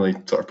normally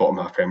sort of bottom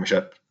half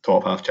Premiership,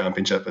 top half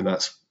Championship, and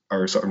that's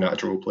our sort of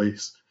natural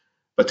place.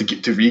 But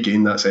to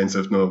regain that sense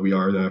of, no, we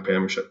are now a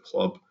Premiership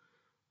club,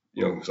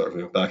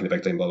 back in the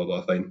big time, blah blah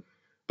blah, fine.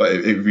 But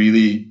it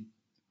really,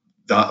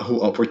 that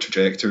whole upward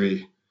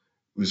trajectory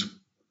was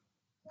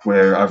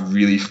where I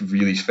really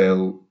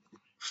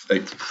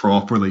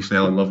properly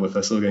fell in love with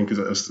Thistle again, because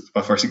it was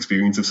my first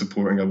experience of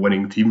supporting a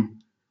winning team.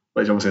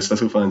 Like, obviously as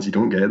Thistle fans, you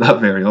don't get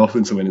that very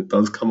often, so when it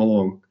does come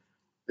along,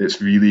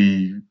 it's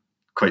really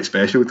quite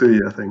special to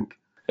you, I think.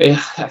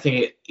 Yeah, I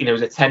think it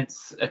was a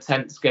tense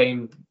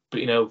game, but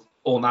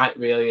all night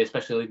really,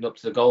 especially leading up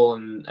to the goal,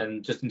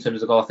 and just in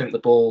terms of the goal, I think the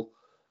ball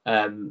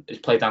is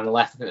played down the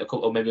left. I think a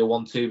couple, maybe a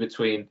 1-2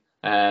 between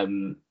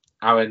Aaron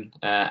and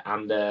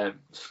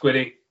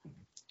Squiddy,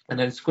 and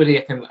then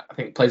Squiddy I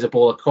think plays a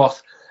ball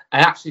across.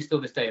 And actually,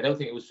 still this day, I don't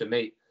think it was for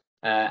me.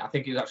 I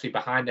think he was actually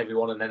behind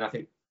everyone, and then I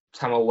think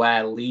Tamal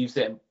Ware leaves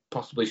it and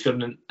possibly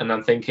shouldn't. And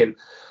I'm thinking,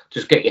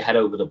 just get your head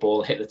over the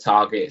ball, hit the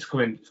target. It's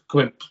coming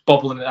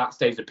bobbling at that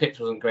stage. The pitch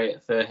wasn't great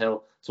at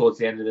Firhill towards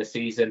the end of the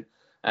season,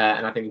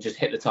 and I think just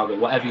hit the target.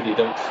 Whatever you do,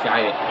 don't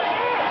sky it.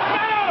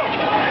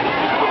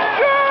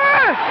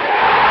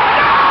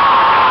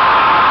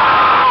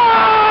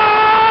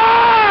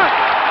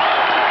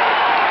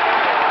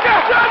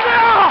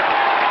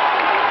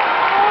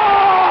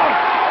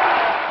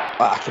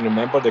 I can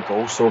remember the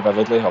goal so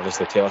vividly.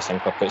 Obviously, Taylor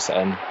Sinclair puts it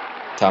in,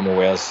 Tamal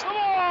Ware's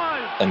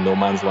in no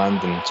man's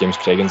land, and James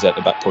Craigen's at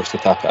the back post to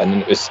tap it in,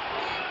 and it was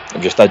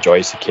just a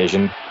joyous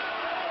occasion. Here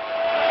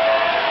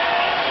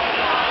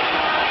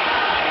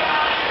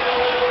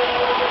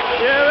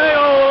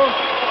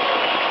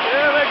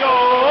we go.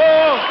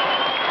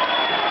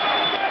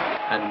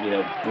 And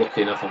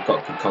lucky enough, I've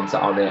got good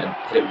contact on it and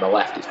hit it with my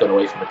left. It's gone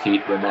away from the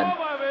keeper, and then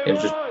it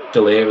was just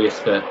delirious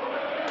for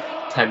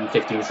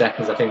 10-15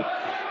 seconds. I think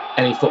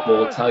any football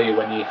will tell you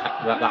when you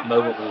that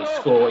moment when you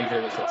score,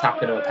 even if it's a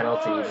tap-in or a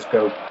penalty, you just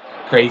go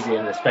crazy.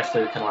 And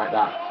especially kind of like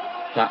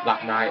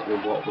that night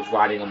with what was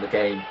riding on the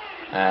game,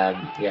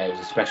 it was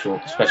a special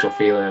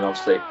feeling. And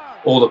obviously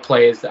all the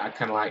players that had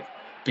kind of like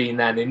been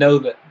there, and they know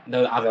that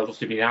I've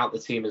obviously been out the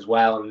team as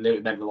well, and knew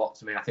it meant a lot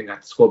to me. I think I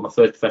scored my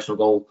first professional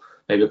goal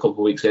maybe a couple of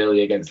weeks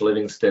earlier against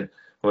Livingston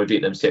when we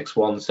beat them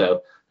 6-1.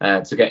 So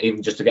to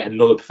get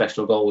another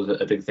professional goal was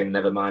a big thing,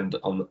 never mind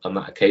on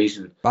that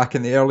occasion. Back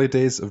in the early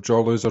days of Draw,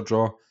 Lose or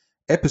Draw,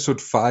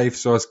 episode 5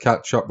 saw us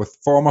catch up with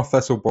former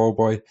Thistle ball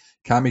boy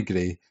Cammy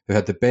Gray, who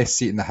had the best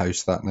seat in the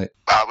house that night.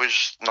 I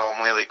was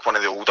normally like one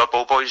of the older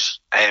ball boys,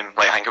 I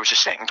think I was the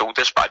second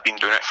oldest, but I'd been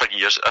doing it for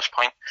years at this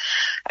point,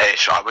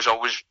 so I was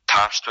always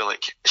tasked with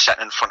like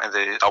sitting in front of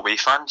the away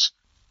fans.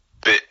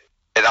 But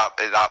at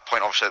that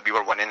point, obviously we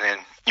were winning, and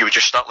you would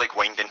just start like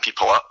winding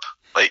people up.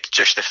 Like,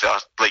 just if they're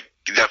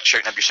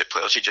shouting abuse at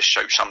players, you just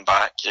shout some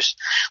back, just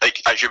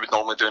like as you would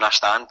normally do in a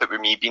stand. But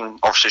with me being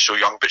obviously so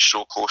young but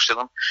so close to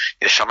them,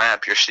 there's some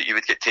abuse that you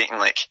would get taken,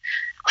 like,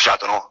 which I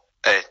don't know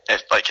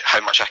like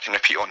how much I can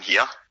repeat on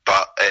here,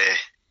 but it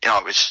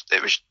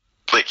was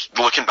like,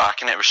 looking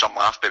back on it was some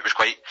laugh, but it was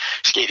quite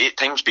scary at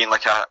times, being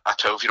like a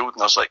 12-year-old,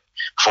 and there's like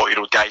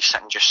 40-year-old guys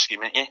sitting just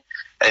screaming at you.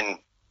 And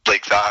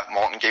like that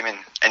Morton game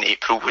in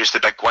April was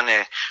the big one.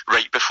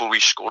 Right before we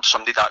scored,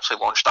 somebody actually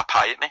launched a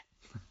pie at me,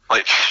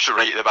 like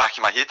right at the back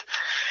of my head.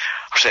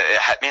 So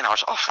it hit me, and I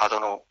was I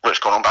don't know what's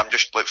going on, but I'm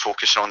just like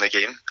focusing on the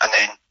game. And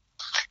then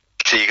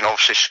Craigen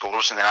obviously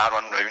scores, and then I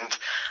run round,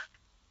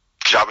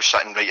 because I was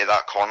sitting right at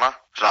that corner,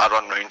 so I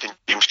run round, and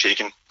James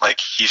Craigen, like,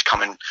 he's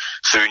coming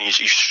through, and he's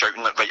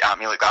shouting like right at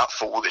me, like that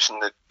photo that's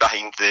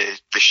behind the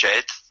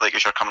shed, like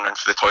as you're coming in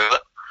for the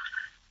toilet.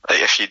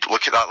 Like, if you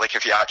look at that, like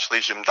if you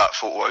actually zoomed that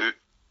photo out,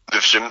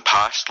 they've zoomed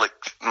past like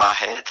my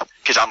head,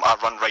 because I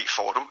run right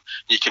for him.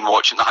 You can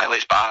watch in the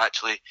highlights, but I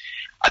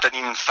didn't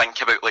even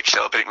think about like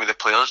celebrating with the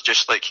players.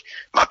 Just like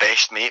my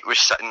best mate was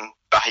sitting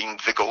behind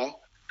the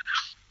goal,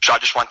 so I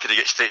just wanted to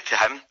get straight to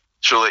him.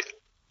 So like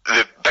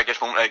the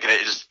biggest moment I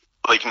regret is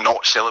like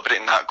not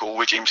celebrating that goal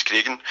with James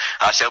Craigen.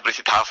 I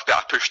celebrated half, but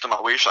I pushed him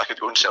away so I could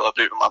go and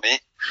celebrate with my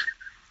mate.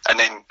 and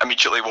then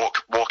immediately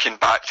walking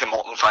back to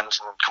Morton fans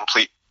in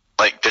complete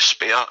like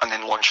despair, and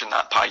then launching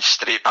that pie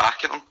straight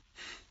back at them,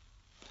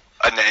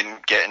 and then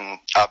getting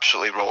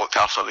absolutely rocked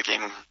after the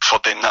game for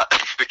doing that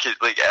because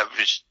like it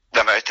was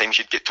the amount of times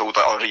you'd get told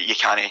that, all right, you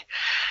can't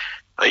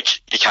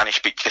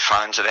speak to the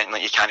fans, or then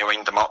like you can't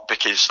wind them up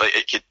because like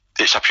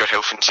it's a pure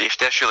health and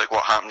safety issue. Like,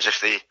 what happens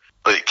if they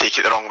like take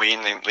it the wrong way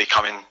and then they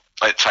come in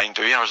like try and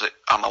do it? I was like,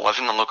 I'm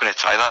 11, I'm not going to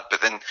try that.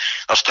 But then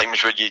there's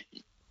times where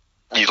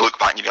you look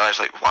back and you realise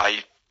like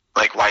why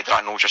did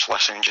I not just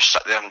listen and just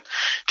sit there and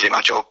do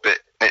my job? But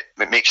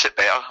it makes it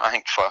better, I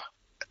think, for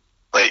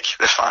like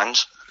the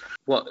fans.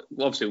 Well,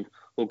 obviously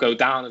will go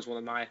down as one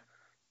of my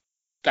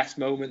best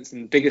moments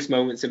and biggest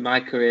moments in my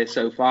career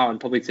so far, and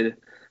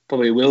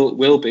probably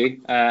will be.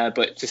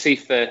 But to see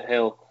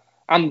Firhill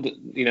and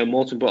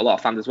Morton brought a lot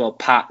of fans as well,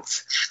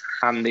 packed,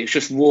 and it was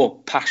just raw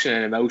passion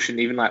and emotion.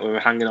 Even like when we were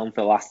hanging on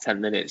for the last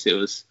 10 minutes, it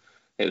was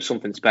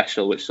something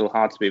special, which is so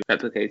hard to be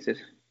replicated.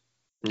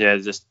 Yeah,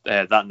 just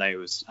that night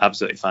was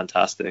absolutely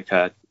fantastic.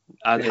 I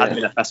hadn't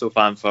been a Thistle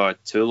fan for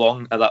too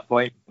long at that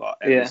point, but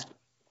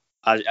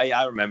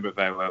I remember it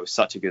very well. It was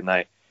such a good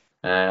night.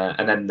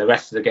 And then the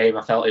rest of the game,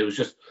 I felt it was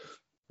just,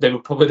 they were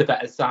probably the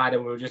better side,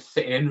 and we were just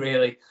sitting in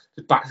really,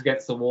 just backs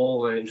against the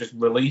wall, and it was just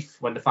relief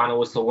when the final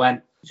whistle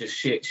went. Just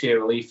sheer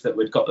relief that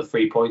we'd got the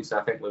 3 points.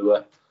 And I think we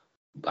were,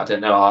 I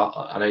don't know,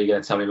 I know you're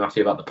going to tell me,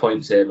 Matthew, about the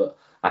points here, but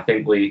I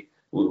think we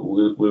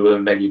were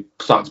maybe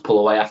starting to pull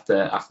away after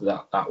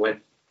that win.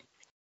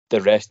 The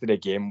rest of the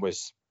game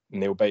was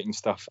nail-biting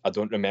stuff. I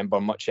don't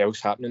remember much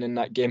else happening in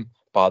that game,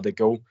 bar the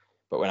goal.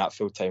 But when that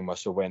full-time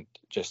whistle went,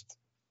 just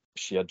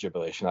sheer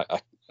jubilation.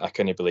 I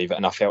couldn't believe it.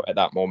 And I felt at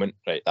that moment,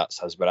 right,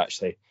 that's us.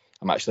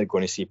 I'm actually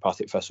going to see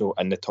Partick Thistle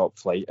in the top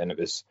flight. And it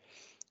was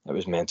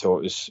mental.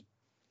 It was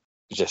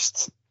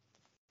just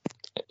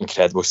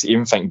incredible. So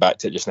even thinking back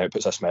to it just now, it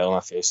puts a smile on my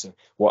face. And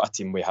what a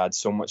team we had.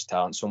 So much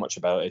talent, so much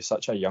ability,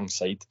 such a young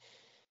side.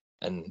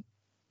 And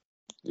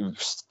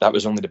that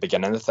was only the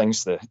beginning of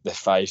things. The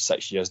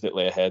 5-6 years that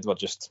lay ahead were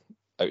just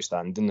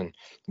outstanding, and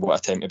what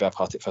a time to be a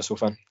Partick Thistle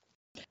fan.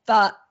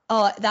 But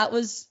it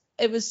was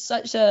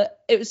such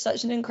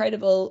an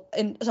incredible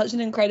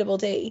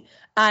day.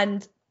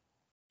 And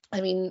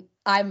I mean,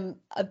 I'm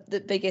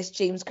the biggest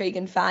James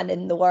Craigen fan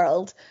in the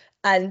world,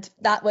 and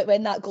that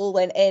when that goal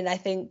went in, I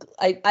think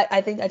I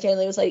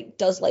genuinely was like,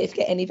 does life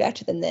get any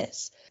better than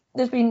this?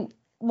 There's been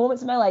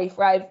moments in my life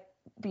where I've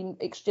been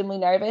extremely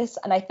nervous,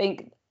 and I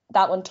think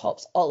that one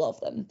tops all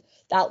of them.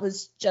 That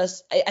was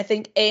just, I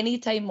think any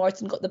time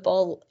Morton got the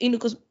ball,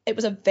 because it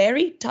was a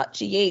very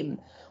touchy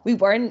game. We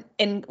weren't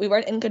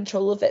in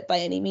control of it by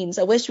any means.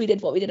 I wish we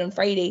did what we did on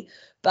Friday,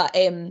 but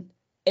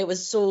it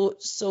was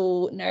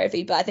so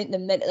nervy. But I think the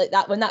minute like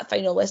that, when that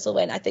final whistle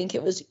went, I think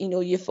it was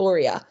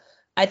euphoria.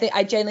 I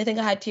genuinely think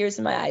I had tears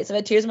in my eyes. I've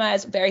had tears in my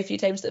eyes very few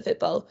times at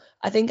football.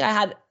 I think I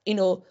had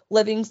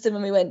Livingston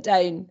when we went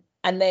down,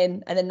 and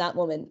then that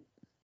moment.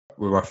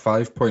 We were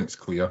 5 points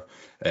clear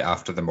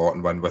after the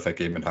Morton win with a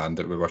game in hand.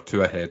 We were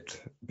 2 ahead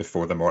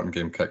before the Morton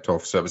game kicked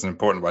off, so it was an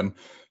important win.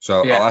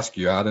 So I'll ask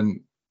you,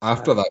 Aaron,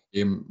 after that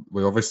game,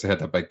 we obviously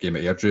had a big game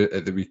at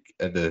Airdrie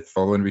at the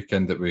following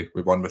weekend that we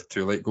won with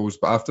 2 late goals.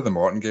 But after the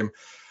Morton game,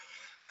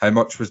 how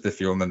much was the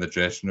feeling in the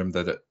dressing room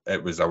that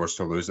it was ours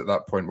to lose at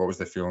that point? What was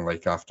the feeling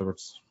like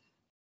afterwards?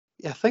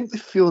 Yeah, I think the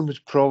feeling was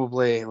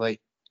probably like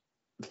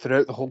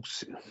throughout the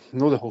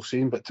whole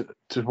scene, but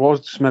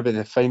towards maybe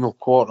the final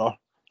quarter,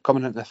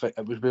 coming into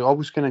we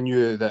always kind of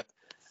knew that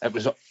it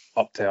was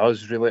up to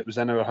us, really. It was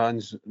in our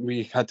hands.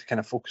 We had to kind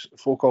of focus.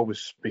 Folk always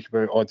speak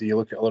about, do you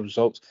look at other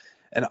results?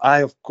 And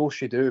of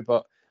course you do,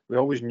 but we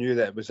always knew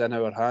that it was in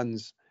our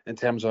hands in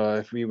terms of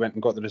if we went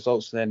and got the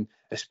results. And then,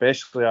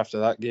 especially after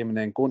that game, and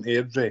then going to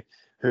Airdrie,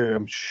 who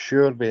I'm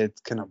sure we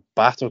had kind of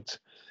battered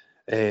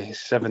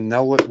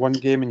 7-0 at one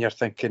game, and you're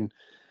thinking,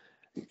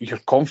 you're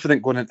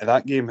confident going into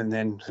that game, and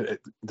then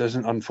it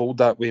doesn't unfold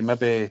that way,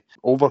 maybe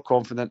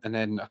overconfident. And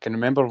then I can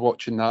remember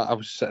watching that. I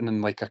was sitting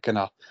in like a kind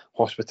of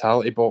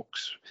hospitality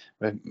box.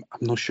 I'm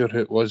not sure who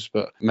it was,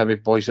 but maybe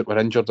boys that were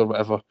injured or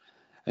whatever.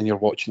 And you're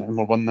watching it, and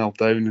we're 1-0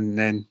 down, and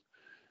then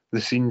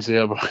the scenes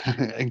there were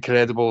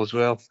incredible as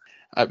well.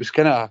 It was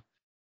kind of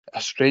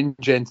a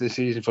strange end to the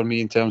season for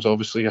me in terms of,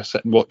 obviously, I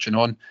sitting watching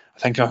on. I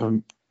think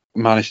I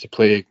managed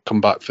to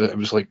come back for it. It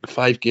was like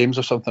 5 games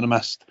or something I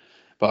missed.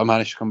 But I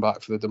managed to come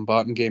back for the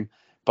Dumbarton game.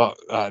 But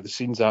the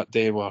scenes that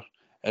day were,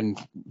 and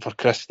for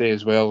Christie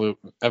as well,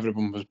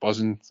 everyone was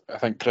buzzing. I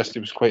think Christie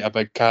was quite a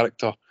big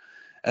character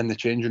in the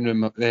changing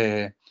room.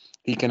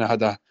 He kind of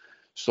had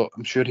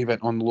I'm sure he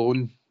went on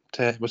loan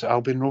to, was it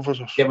Albion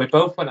Rovers? Yeah, we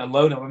both went on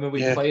loan. I remember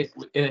we played,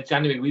 in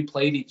January, we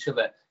played each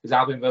other. It was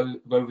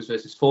Albion Rovers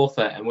versus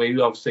Forfeit, and we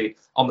were obviously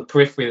on the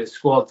periphery of the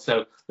squad.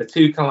 So the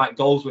two kind of like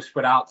goals were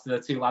spread out to the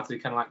 2 lads who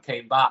kind of like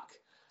came back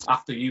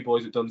after you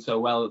boys had done so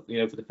well,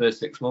 for the first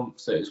 6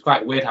 months. So it was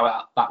quite weird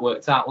how that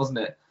worked out, wasn't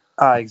it?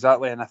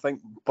 Exactly. And I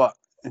think, but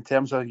in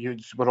terms of, you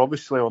were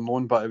obviously on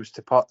loan, but it was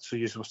to part, so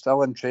you were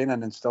still in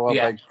training and still we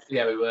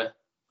were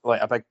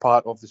like a big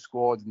part of the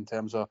squad in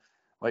terms of,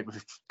 like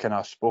we've kind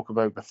of spoke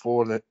about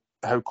before, that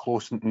how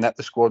close knit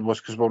the squad was,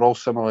 because we're all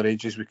similar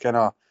ages.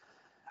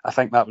 I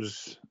think that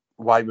was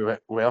why we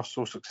were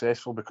so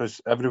successful,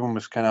 because everyone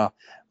was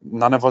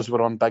none of us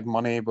were on big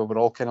money, but we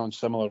were all on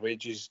similar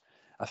wages.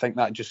 I think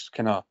that just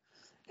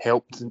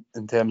helped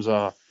in terms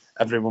of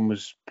everyone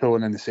was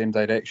pulling in the same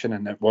direction,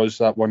 and it was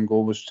that one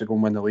goal was to go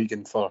and win the league,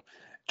 and for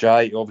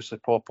Jai to obviously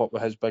pop up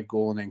with his big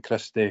goal, and then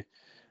Christie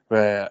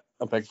with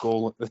a big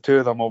goal. The two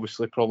of them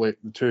obviously probably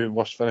the two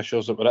worst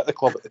finishers that were at the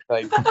club at the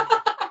time.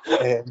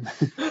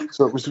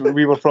 So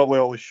we were probably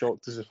all as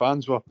shocked as the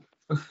fans were.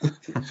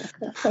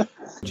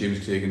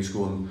 James Craigen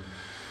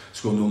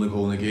scoring the only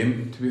goal in the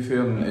game, to be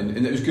fair, and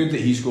it was good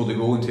that he scored the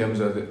goal in terms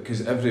of,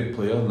 because every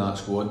player in that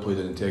squad played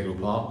an integral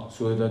part,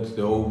 so they did.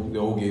 They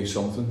all gave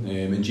something,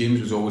 and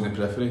James was always in the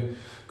periphery,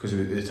 because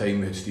at the time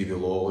we had Stevie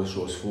Lawless,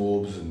 Ross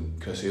Forbes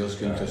and Chris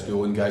Erskine, Chris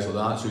Dillon, guys like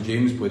that, so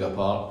James played a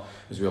part,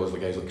 as well as the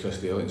guys like Chris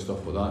Daly and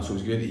stuff like that, so it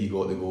was great that he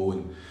got the goal,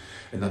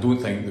 and I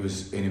don't think there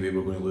was any way we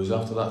were going to lose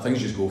after that. Things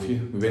just go for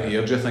you. We went to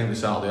Airdrie, I think, the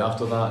Saturday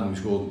after that, and we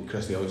scored.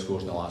 Chris Daly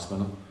scores in the last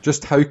minute.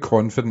 Just how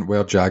confident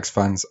were Jags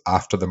fans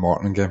after the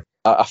Morton game?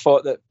 I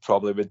thought that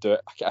probably would do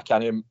it.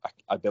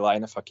 I'd be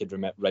lying if I could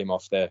rhyme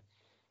off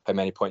how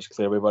many points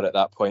clear we were at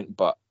that point,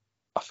 but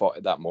I thought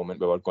at that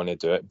moment we were going to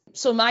do it.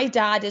 So my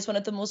dad is one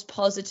of the most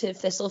positive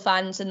Thistle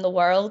fans in the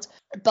world,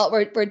 but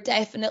we're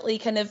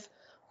definitely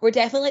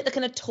like the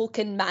kind of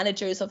token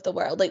managers of the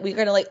world. Like we're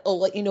gonna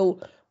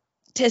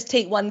just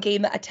take one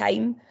game at a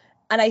time.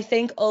 And I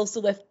think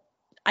also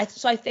I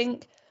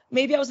think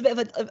maybe I was a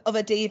bit of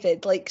a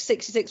David, like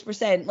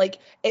 66%. Like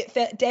it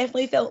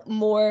definitely felt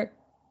more.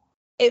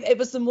 It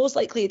was the most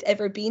likely it'd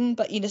ever been,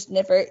 but you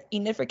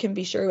never can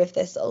be sure with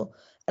Thistle.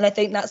 And I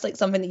think that's like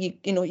something that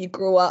you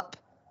grow up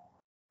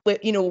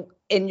with,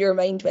 in your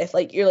mind with.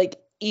 Like you're like,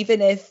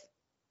 even if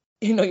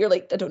you're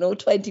like, I don't know,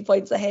 20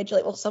 points ahead, you're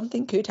like, well,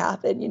 something could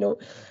happen,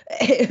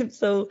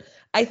 So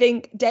I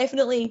think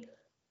definitely,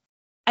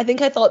 I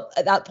thought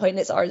at that point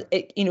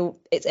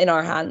it's in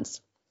our hands.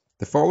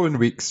 The following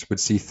weeks would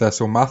see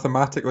Thistle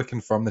mathematically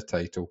confirm the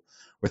title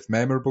with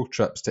memorable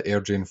trips to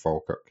Airdrie and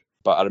Falkirk.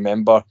 But I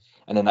remember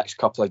in the next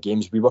couple of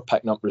games we were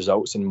picking up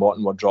results and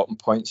Morton were dropping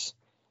points.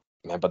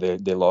 Remember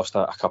they lost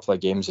a couple of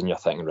games and you're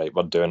thinking, right,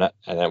 we're doing it.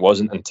 And it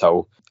wasn't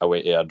until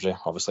away to Airdrie,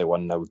 obviously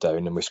 1-0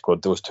 down, and we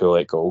scored those two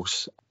late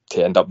goals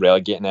to end up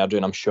relegating Airdrie,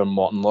 and I'm sure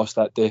Morton lost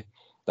that day.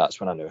 That's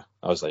when I knew.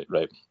 I was like,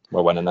 right,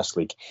 we're winning this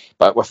league.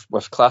 But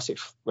with classic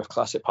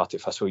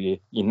Partick Thistle, you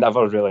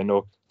never really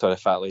know till the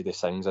fat lady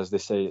sings, as they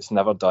say. It's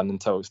never done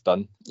until it's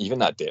done. Even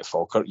that day at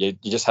Falkirk, you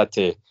just had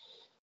to.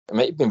 It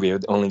might have been we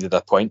only did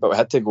a point, but we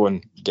had to go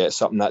and get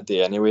something that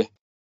day anyway.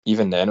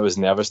 Even then, I was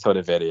nervous till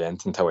the very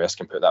end, until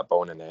Erskine put that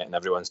ball in the net and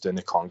everyone's doing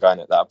the conga, and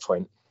at that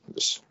point, it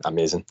was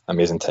amazing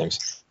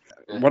times.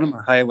 One of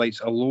my highlights,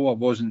 although I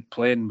wasn't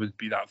playing, would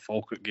be that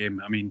Falkirk game.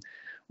 I mean,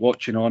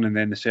 watching on and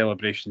then the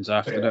celebrations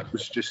after it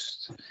was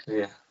just...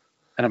 Yeah.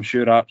 And I'm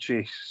sure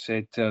Archie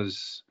said to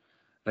us,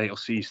 right, I'll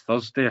see you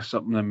Thursday or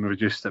something, and it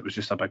was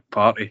just a big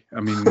party.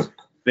 I mean,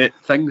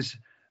 things...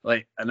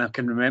 Like, and I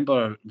can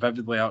remember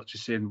vividly Archie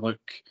saying,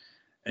 look,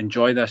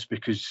 enjoy this,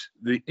 because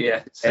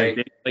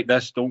games like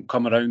this don't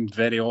come around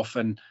very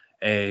often,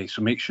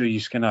 so make sure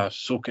you kind of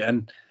soak it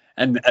in.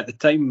 And at the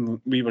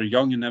time we were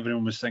young and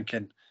everyone was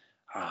thinking,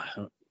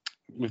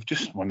 we've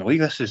just won the league,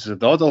 this is a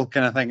doddle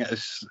kind of thing.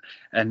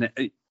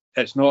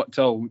 It's not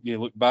till you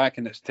look back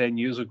and it's 10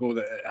 years ago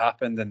that it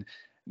happened, and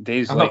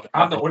days I've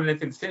not won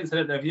anything since. I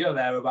don't know if you're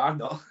there, but I'm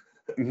not.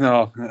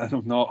 No,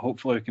 I'm not.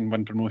 Hopefully we can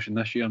win promotion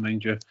this year,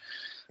 mind you.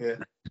 Yeah.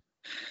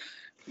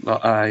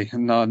 But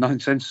nothing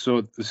since.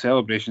 So the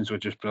celebrations were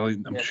just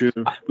brilliant. I'm sure.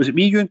 Was it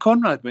me, you, and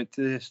Conrad went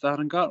to Star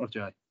and Garter,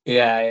 Jai?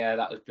 Yeah,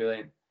 that was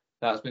brilliant.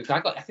 I think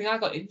I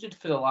got injured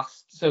for the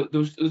last. So there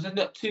was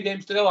 2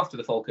 games to go after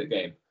the Falkirk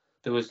game.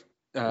 There was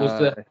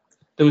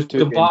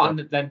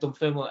Dumbarton, then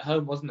Dunfermline at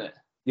home, wasn't it?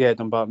 Yeah,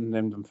 Dumbarton,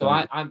 then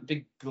Dunfermline. So I'm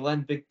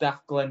big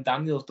daft Glenn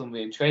Daniels done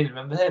me in training.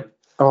 Remember him?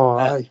 Oh,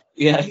 aye.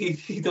 Yeah,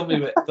 he done me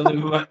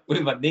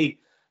with my knee.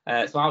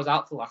 So I was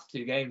out for the last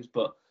 2 games,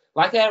 but.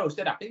 Like Aero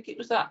said, I think it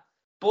was that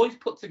boys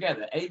put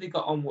together, they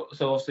got on,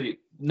 so obviously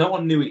no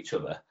one knew each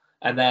other,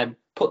 and then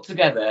put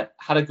together,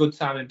 had a good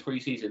time in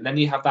pre-season. Then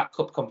you have that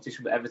cup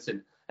competition with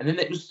Everton, and then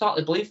it was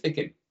started to believe,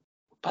 thinking,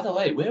 by the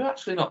way, we're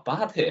actually not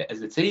bad here as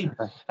a team,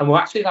 and we're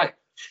actually like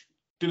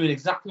doing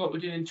exactly what we're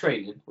doing in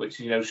training, which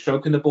is,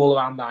 stroking the ball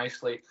around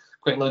nicely,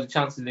 creating loads of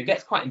chances, and it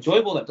gets quite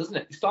enjoyable then, doesn't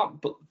it? You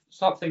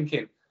start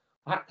thinking,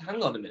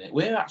 hang on a minute,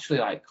 we're actually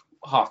like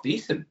half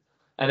decent.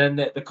 And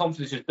then the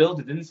confidence just built,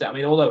 didn't it? I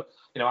mean, although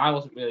I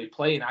wasn't really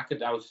playing,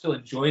 I was still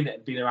enjoying it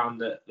and being around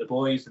the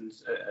boys and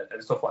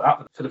stuff like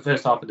that for the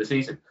first half of the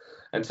season,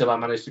 until I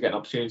managed to get an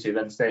opportunity to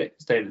then stay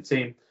in the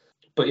team.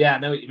 But yeah, I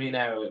know what you mean,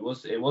 Aaron. It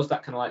was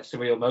that kind of like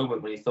surreal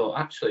moment when you thought,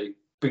 actually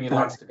bringing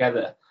lads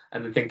together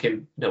and then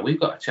thinking, we've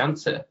got a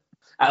chance here.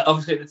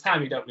 Obviously, at the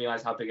time, you don't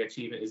realise how big an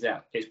achievement is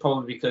that. It's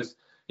probably because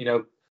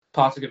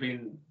Partick have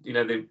been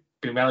they've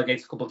been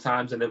relegated a couple of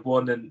times and they've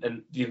won,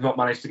 and you've not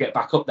managed to get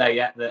back up there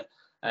yet. That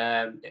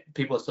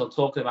people are still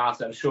talking about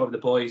it. I'm sure the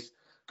boys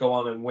go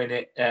on and win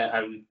it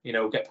and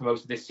get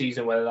promoted this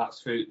season, whether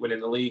that's through winning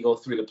the league or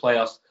through the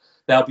playoffs,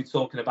 they'll be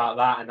talking about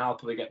that, and I'll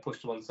probably get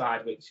pushed to one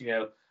side, which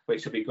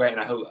will be great,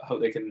 and I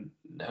hope they can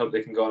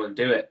go on and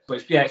do it.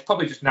 But it's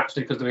probably just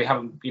naturally because we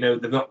haven't,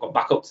 they've not got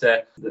back up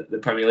to the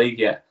Premier League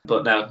yet.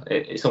 But no,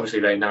 it's obviously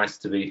very nice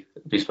to be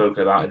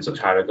spoken about in such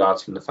high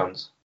regards from the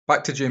fans.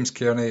 Back to James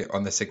Cairney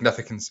on the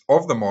significance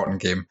of the Morton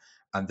game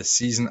and the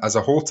season as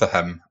a whole to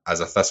him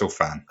as a Thistle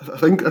fan. I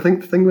think the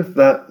thing with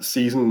that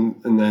season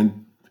and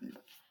then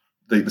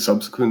like the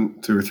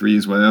subsequent 2 or 3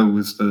 as well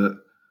was that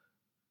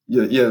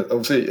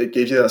obviously it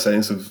gave you that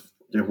sense of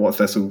what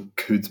Thistle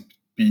could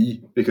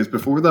be, because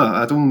before that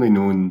I'd only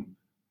known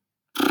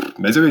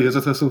misery as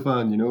a Thistle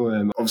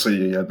fan. Obviously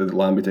you had the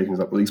Lambie taking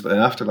us up the leagues, but then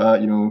after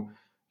that,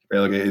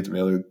 relegated,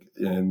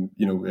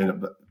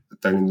 ended up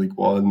down in League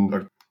One,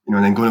 or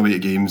and then going away to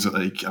games that,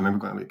 I remember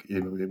going away to a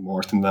game with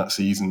Morton that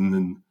season,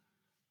 and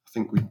I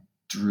think we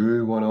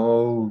drew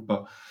 1-1.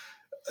 But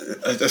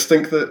I just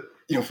think that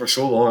for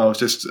so long I was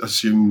just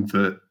assumed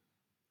that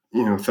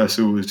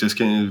Thistle was just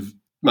kind of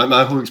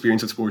my whole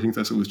experience of supporting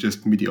Thistle was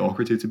just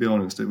mediocrity, to be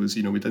honest. It was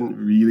we didn't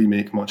really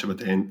make much of a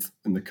dent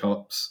in the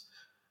cups,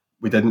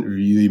 we didn't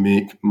really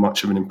make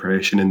much of an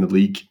impression in the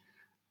league,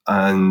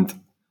 and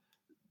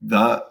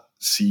that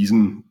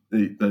season,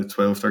 the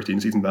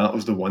 12-13 season, that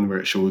was the one where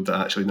it showed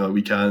that actually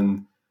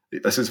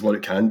this is what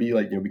it can be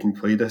like. We can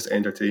play this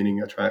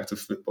entertaining, attractive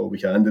football. We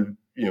can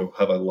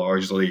have a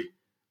largely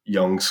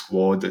young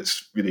squad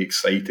that's really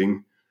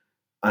exciting,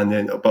 and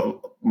then but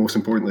most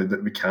importantly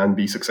that we can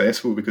be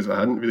successful, because I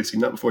hadn't really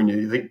seen that before. And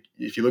you think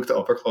if you looked at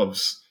upper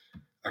clubs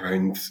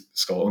around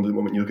Scotland at the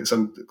moment, you look at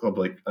some club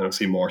like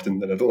say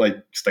Morton, and I don't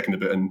like sticking the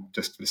bit in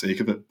just for the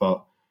sake of it,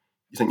 but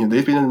you think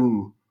they've been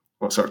in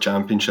what sort of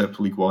Championship,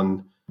 League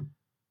One,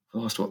 the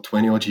last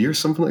 20 odd years,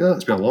 something like that.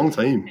 It's been a long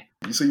time.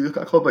 So you look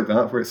at a club like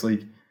that where it's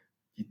like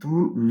you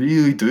don't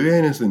really do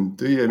anything,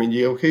 do you? I mean,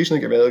 you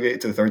occasionally get relegated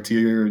to the third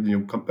tier,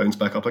 bounce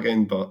back up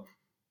again, but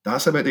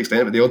that's about the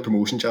extent of it. The odd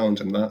promotion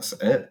challenge, and that's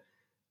it.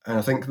 And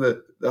I think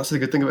that's the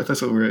good thing about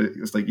Thistle, where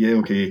it's like,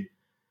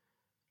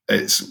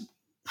 it's,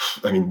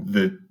 I mean,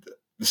 the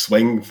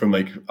swing from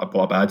like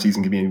what a bad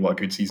season can be and what a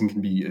good season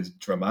can be is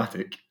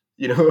dramatic.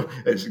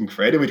 It's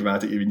incredibly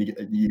dramatic. I mean,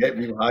 you get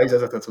real highs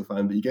as a Thistle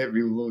fan, but you get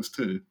real lows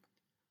too.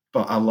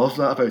 But I love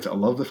that about it. I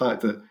love the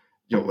fact that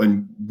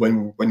when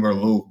we're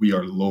low, we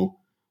are low.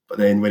 But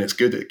then when it's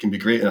good, it can be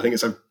great. And I think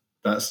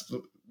that's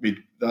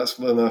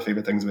one of my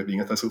favourite things about being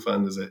a Thistle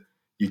fan, is that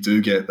you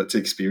do get to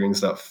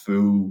experience that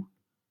full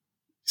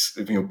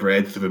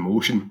breadth of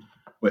emotion,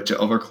 which at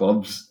other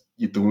clubs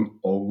you don't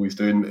always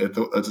do. And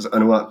I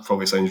know that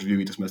probably sounds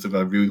really dismissive.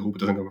 I really hope it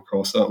doesn't come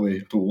across that way.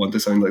 I don't want to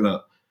sound like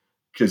that,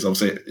 because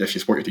obviously if you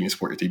support your team, you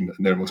support your team,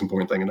 and they're the most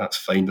important thing, and that's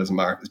fine. Doesn't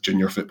matter if it's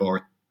junior football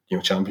or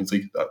Champions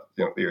League, that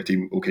they're your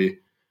team, okay.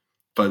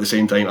 But at the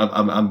same time,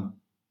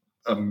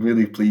 I'm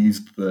really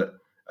pleased that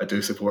I do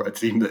support a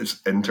team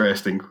that's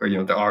interesting,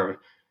 where there are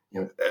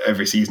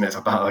every season it's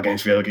a battle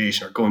against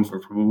relegation or going for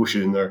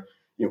promotion, or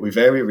we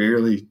very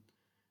rarely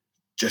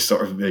just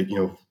sort of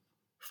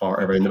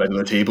fart around the middle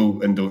of the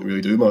table and don't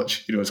really do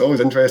much. It's always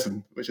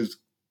interesting, which is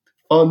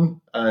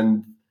fun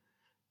and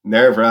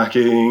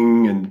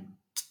nerve-wracking, and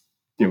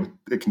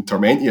it can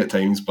torment you at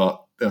times,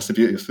 but that's the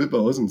beauty of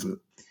football, isn't it?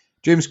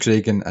 James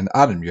Craigen and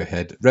Aaron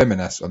Muirhead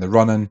reminisce on the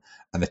run-in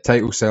and the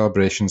title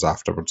celebrations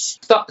afterwards.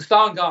 Star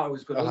and Garter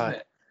was good, wasn't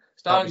it?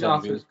 Star and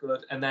Garter was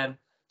good, and then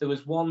there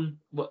was one.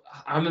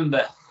 I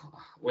remember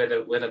we had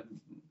a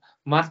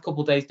mad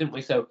couple of days, didn't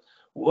we? So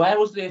where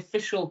was the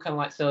official kind of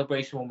like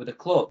celebration one with the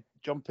club?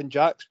 Jumping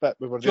Jacks, but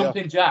we were there.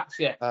 Jumping Jacks,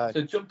 yeah.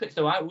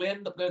 So we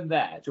ended up going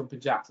there,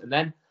 Jumping Jacks, and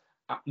then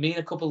me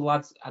and a couple of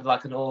lads had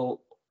like a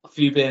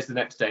few beers the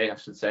next day, I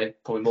should say,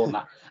 probably more than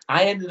that.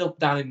 I ended up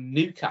down in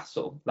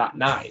Newcastle that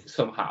night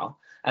somehow,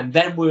 and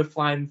then we were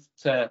flying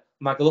to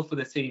Magaluf with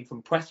the team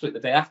from Prestwick the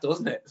day after,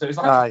 wasn't it? So it was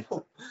like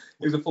it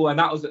was a full, and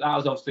that was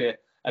obviously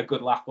a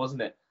good laugh,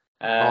 wasn't it?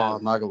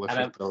 Magaluf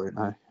was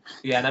brilliant.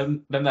 Yeah, and I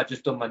remember I'd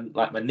just done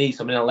my knee,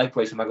 so I'm in a leg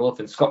brace with Magaluf,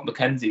 and Scott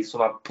McKenzie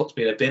somehow puts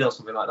me in a bin or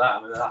something like that.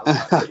 I mean, that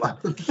was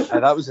like a good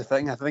laugh. That was the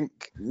thing. I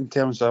think in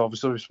terms of,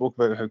 obviously we spoke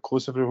about how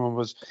close everyone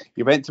was.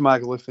 You went to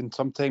Magaluf, and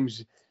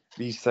sometimes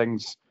these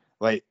things,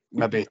 like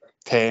maybe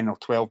 10 or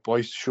 12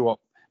 boys show up,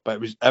 but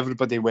it was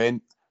everybody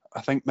went.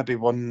 I think maybe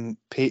one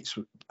Pates,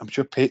 I'm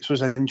sure Pates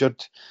was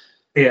injured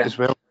as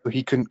well, so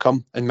he couldn't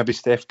come, and maybe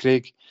Steph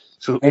Craig.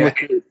 So only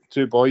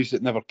two boys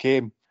that never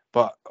came.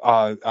 But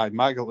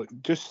Magaluf,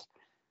 just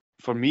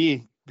for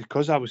me,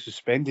 because I was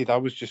suspended, I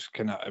was just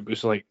it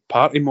was like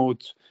party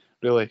mode,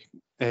 really.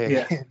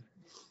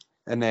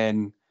 And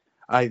then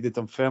the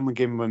Dunfermline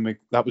game,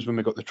 that was when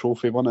we got the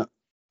trophy, wasn't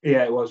it?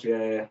 Yeah, it was,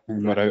 yeah.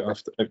 And we're out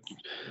after.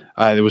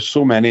 There was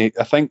so many.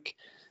 I think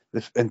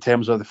in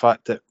terms of the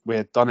fact that we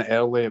had done it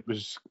early,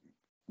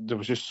 there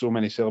was just so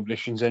many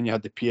celebrations. Then you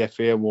had the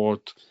PFA award.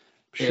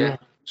 I'm sure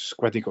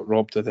Squiddy got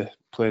robbed of the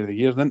Player of the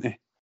Year, didn't he?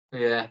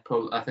 Yeah,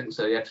 probably. I think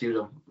so. Yeah, because he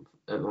was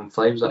on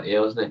Flames that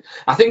year, wasn't he?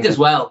 I think as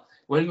well,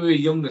 when we were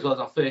young as well, as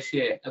our first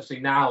year. Obviously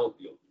now,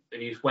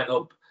 and you just went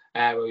up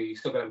where you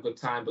still gonna have a good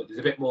time, but there's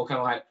a bit more kind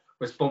of like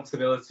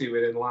responsibility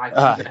within life,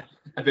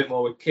 a bit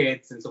more with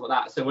kids and stuff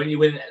like that. So when you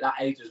win at that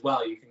age as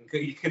well, you can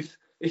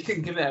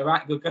give it a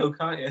right good go,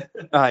 can't you?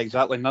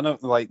 Exactly.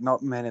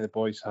 Not many of the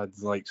boys had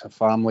like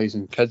families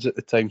and kids at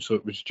the time, so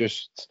it was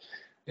just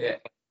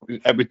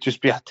it would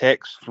just be a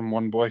text from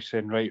one boy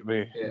saying, right,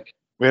 where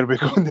are we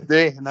going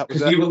today? And that was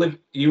because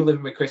you were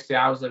living with Christy,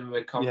 I was living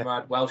with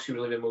Conrad, Welsh, you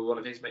were living with one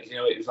of his mates. You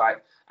know, it was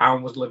like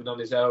Aaron was living on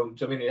his own.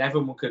 So I mean,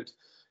 everyone could.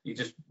 You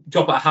just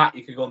drop a hat,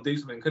 you could go and do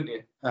something, couldn't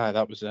you?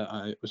 That was it.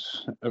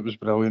 It was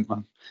brilliant,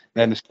 man.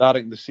 Then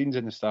the scenes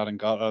in the Star and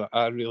Garter,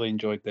 I really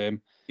enjoyed them.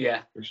 Yeah.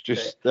 It was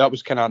just that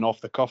was kind of an off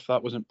the cuff.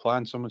 That wasn't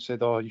planned. Someone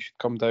said, "Oh, you should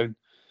come down,"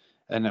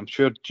 and I'm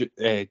sure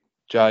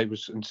Jai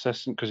was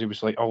insistent because he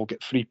was like, "Oh, we'll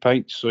get 3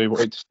 pints," so he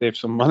wanted to save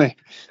some money.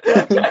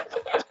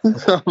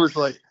 So I was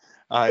like,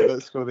 "Aye,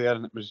 let's go there,"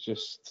 and it was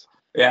just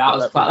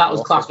that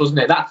was class, wasn't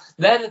it?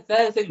 They're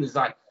the thing is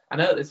like. I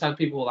know at the time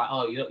people were like,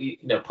 oh, you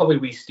know, probably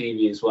we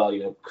Stevie as well,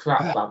 you know,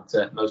 crap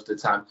banter most of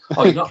the time.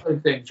 Oh, you're not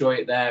going to enjoy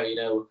it there, you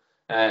know,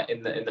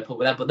 in the pub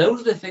with them. But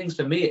those are the things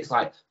for me. It's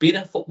like being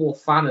a football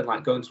fan and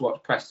like going to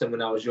watch Preston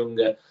when I was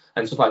younger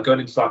and stuff like going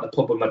into like the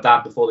pub with my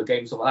dad before the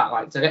game, stuff like that.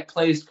 Like to get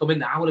players to come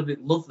in, I would have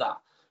loved that.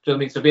 Do you know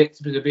what I mean?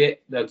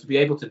 To be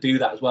able to do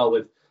that as well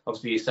with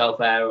obviously yourself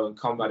there and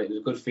Conrad, it was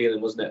a good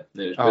feeling, wasn't it?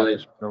 It was brilliant.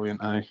 It was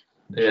brilliant, aye.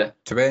 Yeah.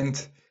 To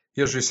end,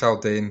 here's Reiss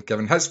Haldane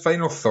giving his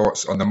final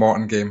thoughts on the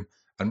Morton game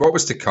and what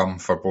was to come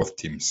for both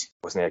teams.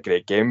 It wasn't a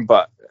great game,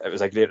 but it was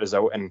a great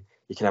result, and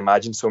you can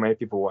imagine so many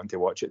people wanting to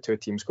watch it. Two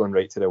teams going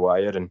right to the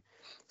wire, and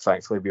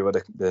thankfully we were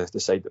the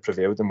side that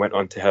prevailed and went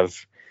on to have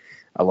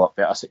a lot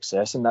better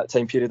success in that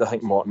time period. I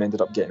think Morton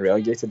ended up getting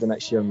relegated the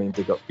next year. I mean,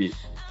 they got beat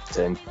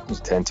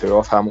 10-2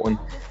 off Hamilton,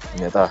 and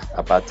they had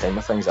a bad time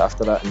of things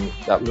after that, and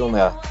that was only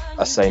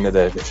a sign of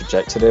the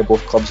trajectory of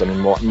both clubs. I mean,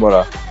 Morton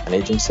were an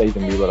aging side,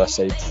 and we were a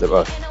side that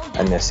were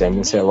in the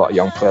ascendancy. A lot of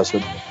young players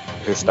who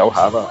still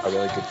have a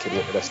really good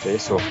career to this day.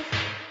 So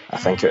I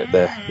think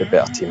the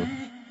better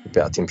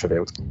team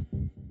prevailed.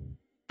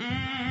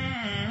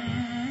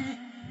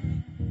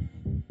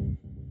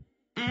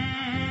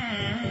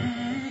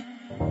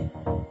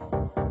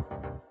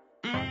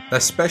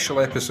 This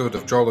special episode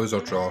of Draw, Lose or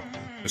Draw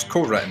was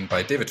co-written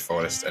by David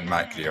Forrest and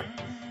Matt Greer,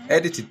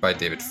 edited by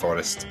David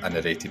Forrest and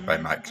narrated by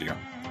Matt Greer,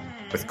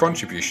 with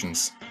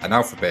contributions in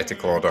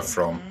alphabetical order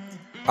from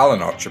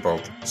Alan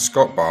Archibald,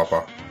 Scott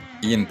Barbour,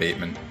 Ian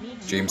Bateman,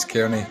 James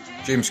Cairney,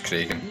 James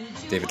Craigen,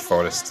 David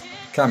Forrest,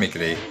 Cammy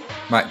Gray,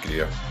 Matt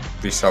Greer,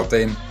 Reiss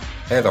Haldane,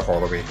 Heather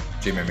Holloway,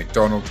 Jamie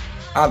McDonald,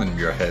 Alan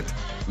Muirhead,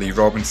 Lee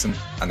Robinson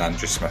and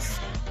Andrew Smith.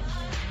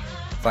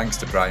 Thanks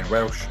to Brian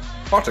Welsh,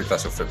 Partick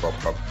Thistle Football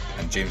Club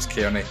and James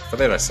Cairney for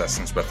their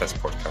assistance with this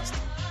podcast.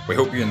 We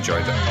hope you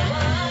enjoyed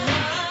it.